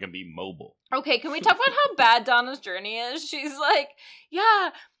microphones so I can be mobile. Okay, can we talk about how bad Donna's journey is? She's like, yeah,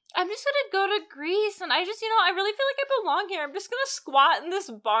 I'm just gonna go to Greece, and I just, I really feel like I belong here. I'm just gonna squat in this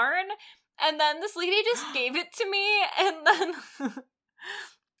barn, and then this lady just gave it to me, and then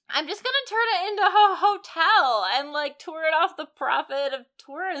I'm just gonna turn it into a hotel and, like, tour it off the profit of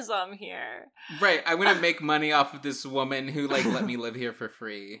tourism here. Right, I'm gonna make money off of this woman who, like, let me live here for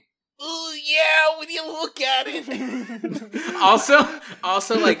free. Oh yeah, when you look at it.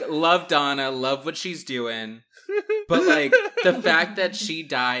 Also, like, love Donna, love what she's doing. But, like, the fact that she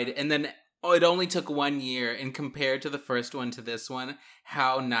died and then it only took 1 year, and compared to the first one to this one,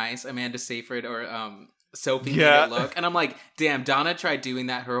 how nice Amanda Seyfried or Sophie made it look. And I'm like, damn, Donna tried doing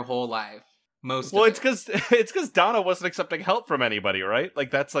that her whole life. It's because Donna wasn't accepting help from anybody, right?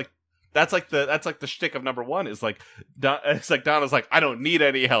 Like that's like the shtick of number 1 is like, it's like Donna's like, I don't need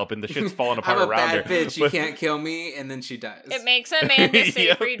any help, and the shit's falling apart I'm a around bad her. bitch, you can't kill me, and then she dies. It makes Amanda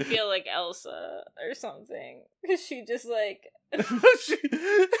Seyfried feel like Elsa or something. Because she just, like...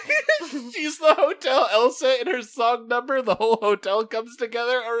 She's the hotel Elsa in her song number. The whole hotel comes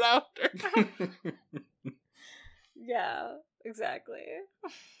together around her. Yeah, exactly.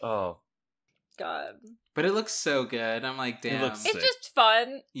 Oh. God. But it looks so good. I'm like, damn. looks It's sick. just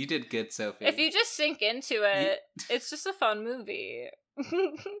fun. You did good, Sophie. If you just sink into it, it's just a fun movie.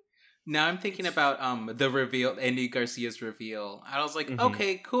 Now I'm thinking about the reveal, Andy Garcia's reveal. I was like, Mhm.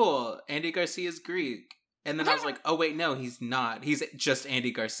 okay, cool. Andy Garcia's Greek. And then I was like, oh wait, no, he's not. He's just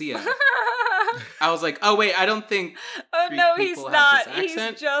Andy Garcia. I was like, oh wait, I don't think Oh Greek no, he's people have not. this He's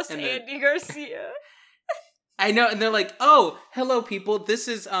accent. just And then- Andy Garcia. I know, and they're like, oh, hello people, this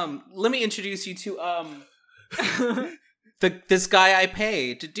is let me introduce you to this guy I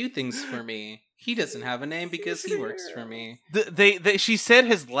pay to do things for me. He doesn't have a name because he works for me. She said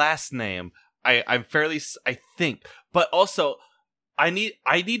his last name. I think, but also I need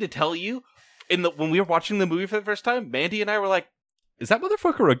to tell you, when we were watching the movie for the first time, Mandy and I were like, is that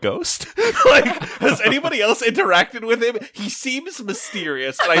motherfucker a ghost? Like, has anybody else interacted with him? He seems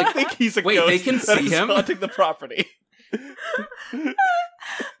mysterious, and I think he's a Wait, ghost they can that see is him? haunting the property.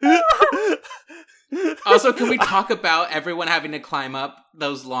 Also, can we talk about everyone having to climb up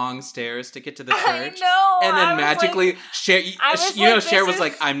those long stairs to get to the church? I know. And then I was magically, like, Cher, I was you know, like, Cher this was is-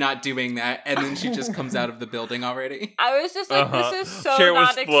 like, I'm not doing that. And then she just comes out of the building already. I was just like, Uh-huh. this is so Cher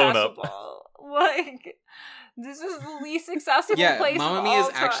was not blown up. accessible. Like, this is the least accessible Yeah, place Mamma of Mia all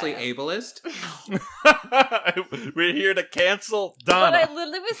is actually time. ableist. We're here to cancel But Donna. I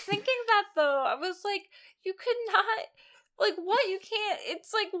literally was thinking that, though. I was like, you could not... Like, what? You can't...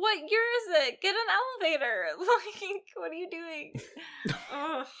 It's like, what year is it? Get an elevator. Like, what are you doing?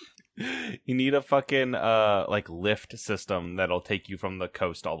 Ugh. You need a fucking like lift system that'll take you from the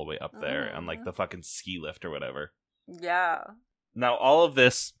coast all the way up there, and like the fucking ski lift or whatever. Yeah. Now all of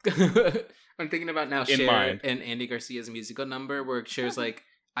this, I'm thinking about now In Cher mind. and Andy Garcia's musical number where Cher's like,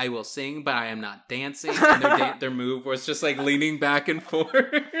 I will sing, but I am not dancing. And their move was just like leaning back and forth.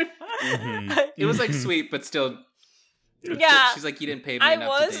 Mhm. It was like sweet, but still. Yeah. She's like, you didn't pay me I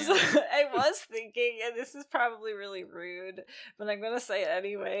enough to dance. was thinking, and this is probably really rude, but I'm gonna say it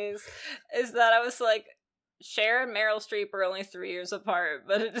anyways, is that I was like, Cher and Meryl Streep are only 3 years apart,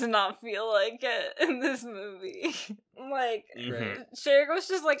 but it does not feel like it in this movie. Like, Mhm. Cher was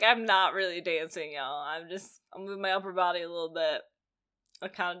just like, I'm not really dancing, y'all. I'll move my upper body a little bit. I'll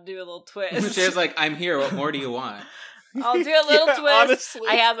kind of do a little twist. Cher's like, I'm here. What more do you want? I'll do a little Yeah, twist. honestly.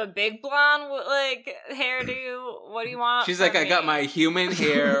 I have a big blonde like hairdo. What do you want? She's from like, I got me?" my human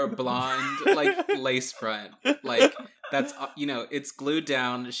hair, blonde, like lace front. Like that's it's glued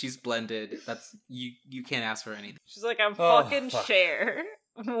down. She's blended. That's you can't ask for anything. She's like, I'm Oh, fucking fuck. Cher.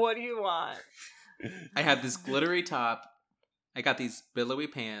 What do you want? I had this glittery top. I got these billowy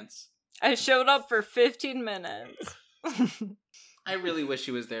pants. I showed up for 15 minutes. I really wish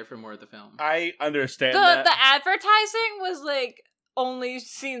she was there for more of the film. I understand The that. advertising was like only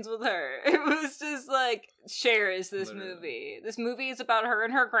scenes with her. It was just like, Cher is this Literally. movie. This movie is about her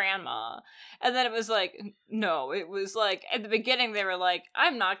and her grandma. And then it was like, no, it was like, at the beginning they were like,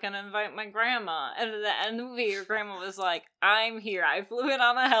 I'm not gonna invite my grandma. And at the end of the movie, her grandma was like, I'm here. I flew in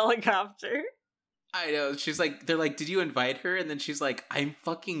on a helicopter. I know. She's like, they're like, did you invite her? And then she's like, I'm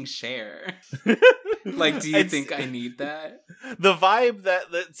fucking Cher. Like, do you think I need that? The vibe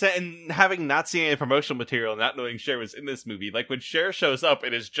and having not seen any promotional material, not knowing Cher was in this movie, like when Cher shows up,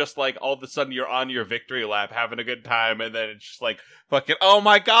 it is just like all of a sudden you're on your victory lap having a good time, and then it's just like fucking, oh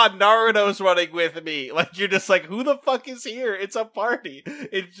my god, Naruto's running with me. Like you're just like, who the fuck is here? It's a party.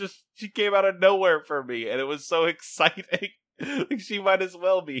 It's just, she came out of nowhere for me, and it was so exciting. Like she might as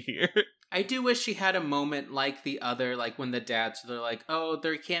well be here. I do wish she had a moment like the other, like when the dads, they're like, oh,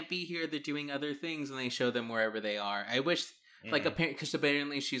 they can't be here, they're doing other things, and they show them wherever they are. I wish, like, because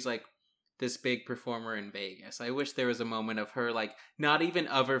apparently she's like this big performer in Vegas. I wish there was a moment of her, like, not even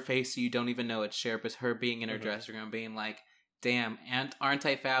of her face, so you don't even know it's Cher, but her being in her dressing room, being like, damn, aren't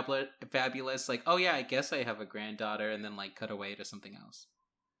I fabulous? Like, oh yeah, I guess I have a granddaughter, and then like cut away to something else.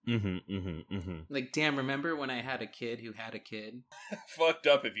 Like, damn, remember when I had a kid who had a kid? Fucked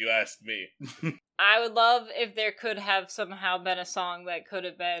up if you ask me. I would love if there could have somehow been a song that could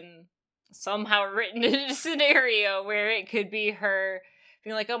have been somehow written in a scenario where it could be her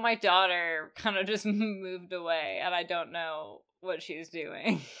being like, oh, my daughter kind of just moved away and I don't know what she's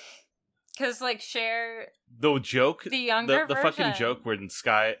doing. Because, like, Cher... The joke? The younger the version. fucking joke where in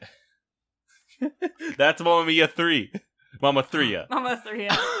Sky... That's Mamma Mia 3. Mama 3. Mama 3.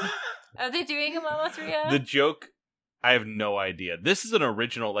 Are they doing a Mama 3? The joke, I have no idea. This is an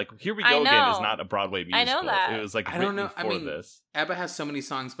original, like, Here We I Go Again know. is not a Broadway musical. I know that. It was, like, I written don't know. for I mean, this. ABBA has so many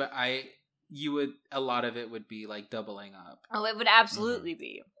songs, but a lot of it would be like doubling up. Oh, it would absolutely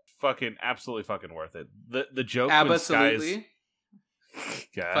be. Absolutely fucking worth it. The joke ABBA, when Sky's... absolutely.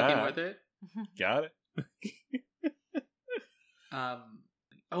 Got Fucking it. worth it. Got it.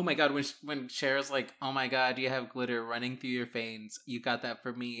 Oh my god, when Cher's like, oh my god, you have glitter running through your veins. You got that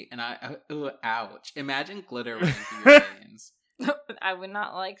for me. And ouch. Imagine glitter running through your veins. I would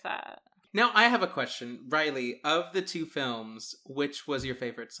not like that. Now, I have a question. Riley, of the two films, which was your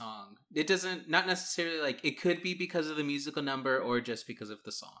favorite song? It doesn't, not necessarily like, it could be because of the musical number or just because of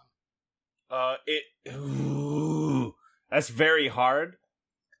the song. That's very hard.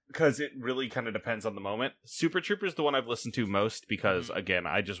 Because it really kind of depends on the moment. Super Trooper is the one I've listened to most because, again,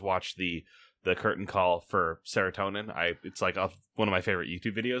 I just watched the curtain call for Serotonin. It's like one of my favorite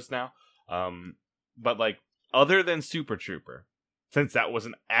YouTube videos now. But like, other than Super Trooper, since that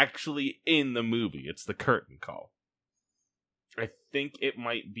wasn't actually in the movie, it's the curtain call. I think it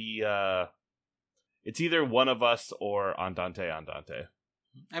might be, it's either One of Us or Andante Andante.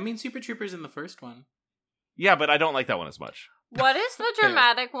 I mean, Super Troopers in the first one. Yeah, but I don't like that one as much. What is the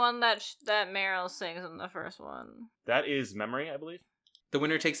dramatic one that Meryl sings in the first one? That is Memory, I believe. The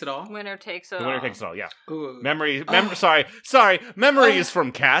Winner Takes It All? Winner Takes It All. The Winner Takes It All, yeah. Ooh. Sorry. Memory is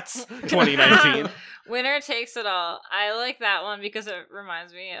from Cats, 2019. Winner Takes It All. I like that one because it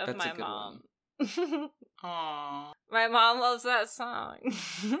reminds me of That's my a good mom. Aww. My mom loves that song.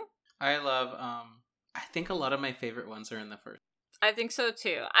 I love, I think a lot of my favorite ones are in the first. I think so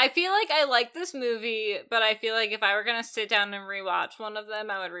too. I feel like I like this movie, but I feel like if I were gonna sit down and rewatch one of them,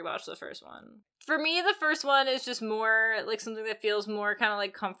 I would rewatch the first one. For me, the first one is just more like something that feels more kind of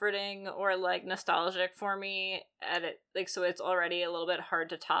like comforting or like nostalgic for me, and it like so it's already a little bit hard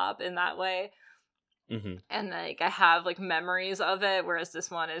to top in that way. Mm-hmm. And like I have like memories of it, whereas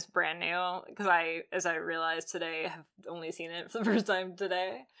this one is brand new because as I realized today, have only seen it for the first time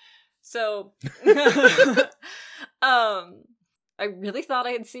today. So, I really thought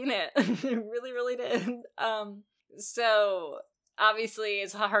I had seen it. I really, really did. So obviously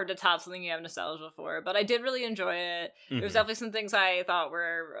it's hard to top something you have nostalgia for, but I did really enjoy it. Mm-hmm. There's definitely some things I thought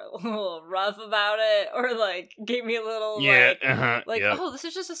were a little rough about it, or like gave me a little oh, this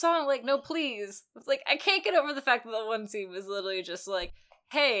is just a song. Like, no, please. It's like I can't get over the fact that the one scene was literally just like,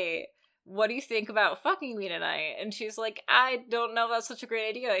 hey, what do you think about fucking me tonight? And she's like, I don't know if that's such a great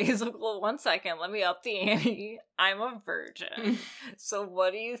idea. He's like, well, 1 second, let me up the ante. I'm a virgin. So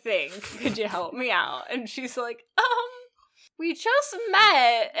what do you think? Could you help me out? And she's like, we just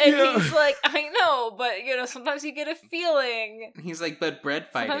met. And he's like, I know, but sometimes you get a feeling. He's like, but bread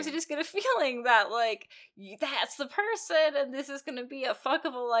fighting. Sometimes you just get a feeling that like, that's the person and this is going to be a fuck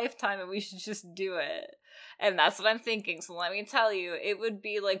of a lifetime and we should just do it. And that's what I'm thinking. So let me tell you, it would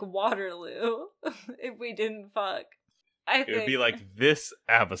be like Waterloo if we didn't fuck. It would be like this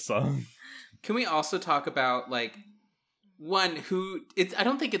ABBA song. Can we also talk about like one who I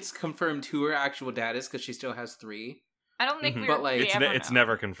don't think it's confirmed who her actual dad is because she still has 3. I don't think Mhm. we But, were. like, It's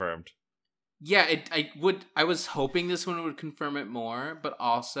never confirmed. Yeah, I was hoping this one would confirm it more, but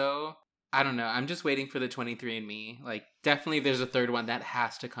also I don't know. I'm just waiting for the 23andMe. Like, definitely there's a third one that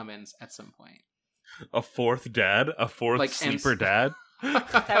has to come in at some point. A fourth dad? A fourth Like, sleeper dad?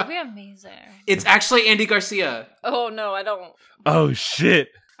 That would be amazing. It's actually Andy Garcia. Oh no, I don't. Oh shit.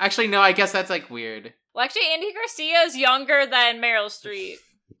 Actually, no, I guess that's like weird. Well, actually, Andy Garcia is younger than Meryl Streep.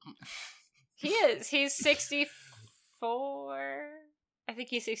 He is. He's 64. I think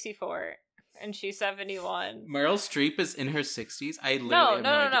he's 64, and she's 71. Meryl Streep is in her 60s. I literally No. have no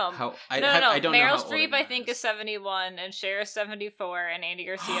idea how. No. I don't know Meryl how old Streep, I anyone think, is is 71, and Cher is 74, and Andy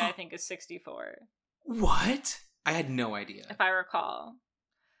Garcia, I think, is 64. What? I had no idea. If I recall.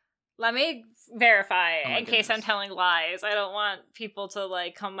 Let me verify Oh my in case I'm goodness. telling lies. I don't want people to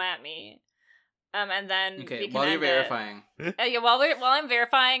like come at me. And then we Okay, can while you're end it. verifying, Yeah, while I'm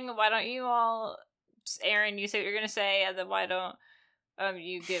verifying, why don't you all, Aaron? You say what you're gonna say, and then why don't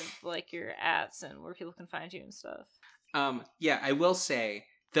you give like your ats and where people can find you and stuff. yeah, I will say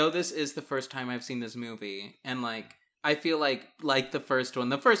though this is the first time I've seen this movie, and like I feel like the first one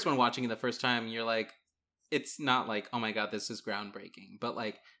watching it the first time, you're like, it's not like, oh my god, this is groundbreaking, but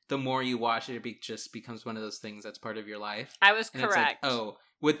like the more you watch it, just becomes one of those things that's part of your life. I was And it's like, correct. oh,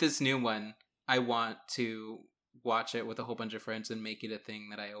 with this new one, I want to watch it with a whole bunch of friends and make it a thing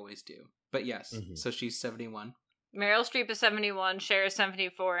that I always do. But yes, Mhm. so she's 71. Meryl Streep is 71, Cher is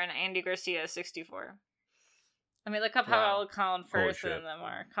 74, and Andy Garcia is 64. Let me look up how Wow. old Colin Holy Firth shit. and them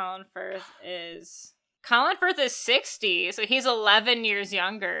are. Colin Firth is 60, so he's 11 years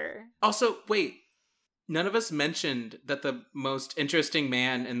younger. Also, wait, none of us mentioned that the most interesting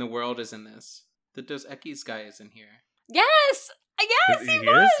man in the world is in this. The Dos Equis guy is in here. Yes, he He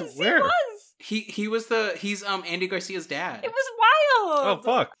was. is? He Where? was. He's Andy Garcia's dad. It was wild. Oh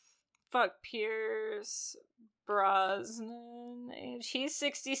fuck. Fuck, Pierce Brosnan age. He's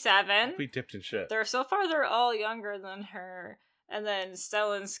 67. We dipped in shit. They're all younger than her. And then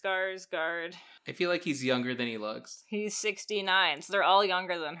Stellan Skarsgård, I feel like he's younger than he looks. he's 69. So they're all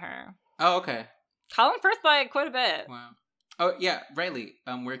younger than her. Oh, okay. Colin Firth by quite a bit. Wow. Oh yeah, Riley.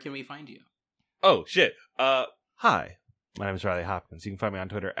 Where can we find you? Oh shit. Hi. My name is Riley Hopkins. You can find me on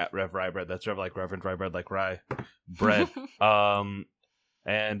Twitter at Rev Rybread. That's Rev like Reverend, Rybread like Rye. Bread.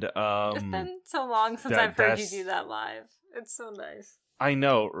 It's been so long since I've heard you do that live. It's so nice. I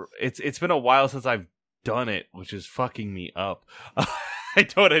know. It's been a while since I've done it, which is fucking me up. I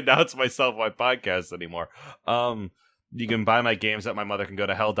don't announce myself on my podcast anymore. You can buy my games at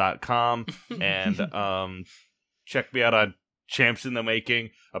mymothercangotohell.com and check me out on Champs in the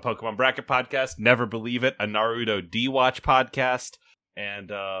Making, a Pokemon Bracket podcast, Never Believe It, a Naruto D-Watch podcast, and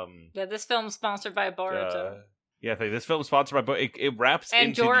Yeah, this film's sponsored by Boruto. yeah, I think this film is sponsored by it wraps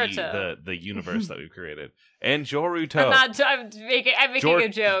And into Joruto. the universe that we've created. And Joruto. I'm making a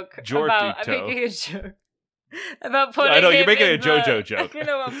joke about. I'm making a joke about putting. I know, you're him making in a JoJo joke. You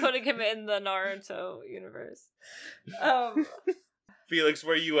know, I'm putting him in the Naruto universe. Felix,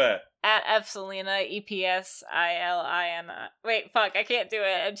 where you at? At Epsilina, EPSILIN. Wait, fuck, I can't do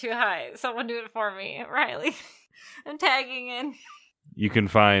it. I'm too high. Someone do it for me, Riley. I'm tagging in. You can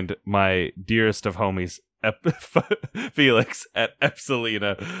find my dearest of homies, Felix, at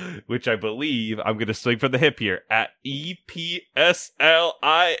Epsilina, which I believe I'm going to swing from the hip here, at EPSLINA.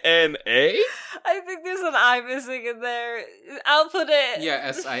 I think there's an I missing in there. I'll put it. Yeah,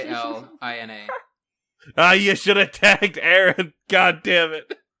 SILINA. Ah, you should have tagged Aaron. God damn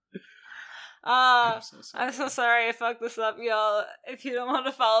it. I'm so sorry. I'm so sorry I fucked this up, y'all. If you don't want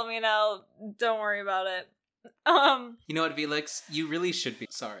to follow me now, don't worry about it. You know what, Felix? You really should be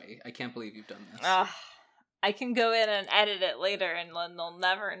sorry. I can't believe you've done this. I can go in and edit it later, and then they'll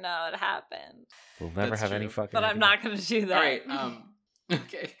never know it happened. We'll never That's have any true. fucking But I'm idea. not going to do that. All right.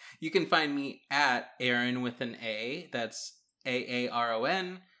 Okay. You can find me at Aaron with an A. That's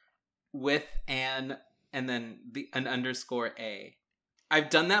AARON with an and then an underscore A. I've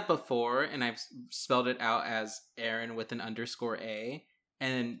done that before, and I've spelled it out as Aaron with an underscore A,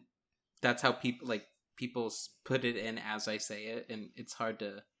 and that's how people put it in as I say it, and it's hard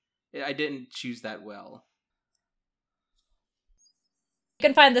to. I didn't choose that well. You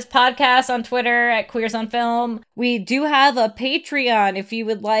can find this podcast on Twitter at Queers on Film. We do have a Patreon if you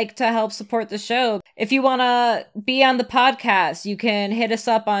would like to help support the show. If you want to be on the podcast, you can hit us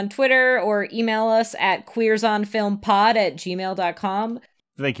up on Twitter or email us at queersonfilmpod@gmail.com.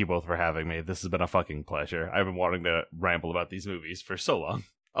 Thank you both for having me. This has been a fucking pleasure. I've been wanting to ramble about these movies for so long.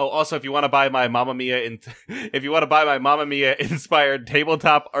 Oh, also, if you want to buy my Mamma Mia inspired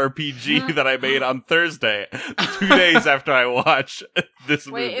tabletop RPG that I made on Thursday, 2 days after I watched this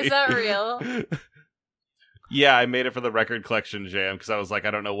movie. Wait, is that real? Yeah, I made it for the record collection jam because I was like,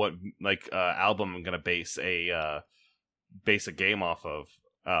 I don't know what album I'm gonna base a game off of.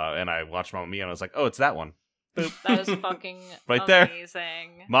 And I watched Mamma Mia and I was like, oh, it's that one. Boop. That is fucking right there.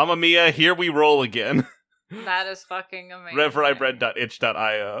 amazing. Mamma Mia, here we roll again. That is fucking amazing.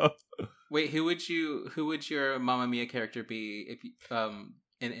 Reveribread.itch.io. Wait, who would your Mamma Mia character be if you,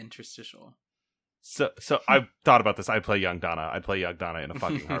 in interstitial? So I thought about this. I'd play young Donna. I'd play young Donna in a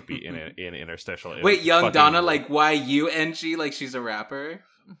fucking heartbeat in interstitial. Wait, young Donna, like YUNG, like she's a rapper?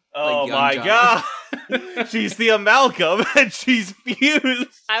 Oh like my god. She's the amalgam and she's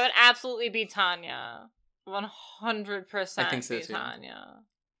fused. I would absolutely be Tanya. 100% I think so be too. Tanya.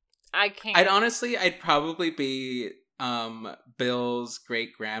 I'd probably be Bill's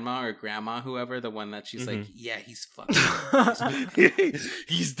great grandma or grandma, whoever, the one that she's like, yeah, he's fucking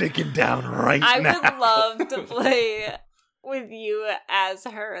he's digging down right I now. would love to play with you as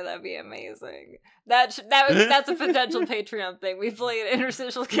her. That'd be amazing. That's a potential Patreon thing. We play an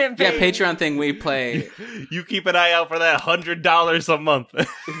interstitial campaign. Yeah, Patreon thing we play. You keep an eye out for that $100 a month.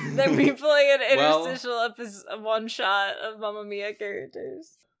 Then we play an interstitial one shot of Mamma Mia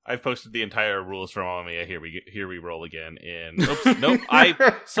characters. I've posted the entire rules for Mamma Mia. Here we roll again. Oops, nope.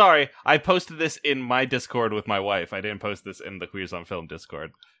 I posted this in my Discord with my wife. I didn't post this in the Queers on Film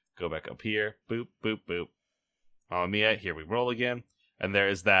Discord. Go back up here. Boop, boop, boop. Mamma Mia, here we roll again. And there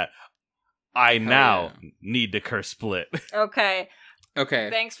is that. I now need to curse split. Okay.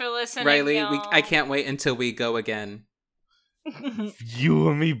 Thanks for listening, Riley, y'all. I can't wait until we go again. You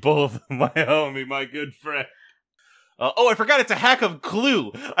and me both, my homie, my good friend. I forgot it's a hack of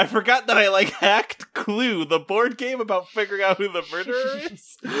Clue. I forgot that I hacked Clue, the board game about figuring out who the murderer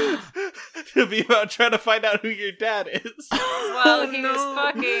is. To be about trying to find out who your dad is. Well, he was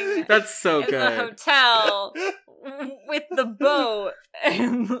fucking That's so in good. the hotel with the boat.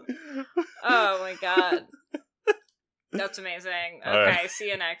 Oh my god. That's amazing. Okay, right. See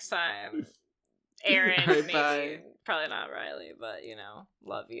you next time. Aaron, Right, maybe. bye. Probably not Riley, but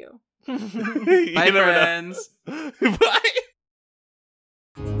love you. Bye, friends. Bye.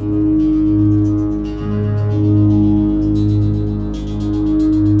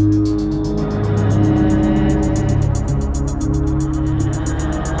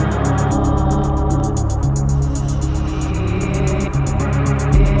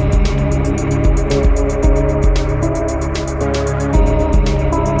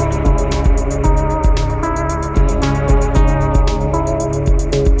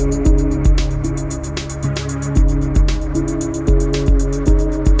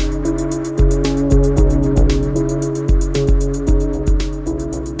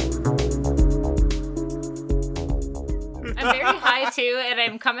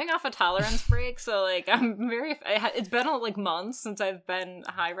 Coming off a tolerance break, so I'm very. It's been months since I've been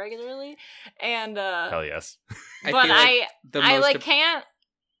high regularly, and hell yes. But I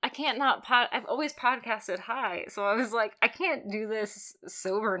can't not I've always podcasted high, so I was like, I can't do this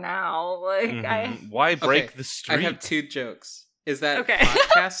sober now. Why break the streak? I have two jokes. Is that okay.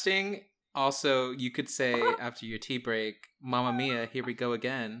 Podcasting? Also, you could say after your tea break, "Mamma Mia, here we go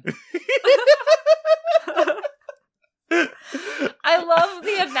again." I love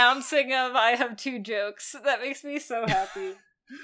the announcing of I have two jokes. That makes me so happy.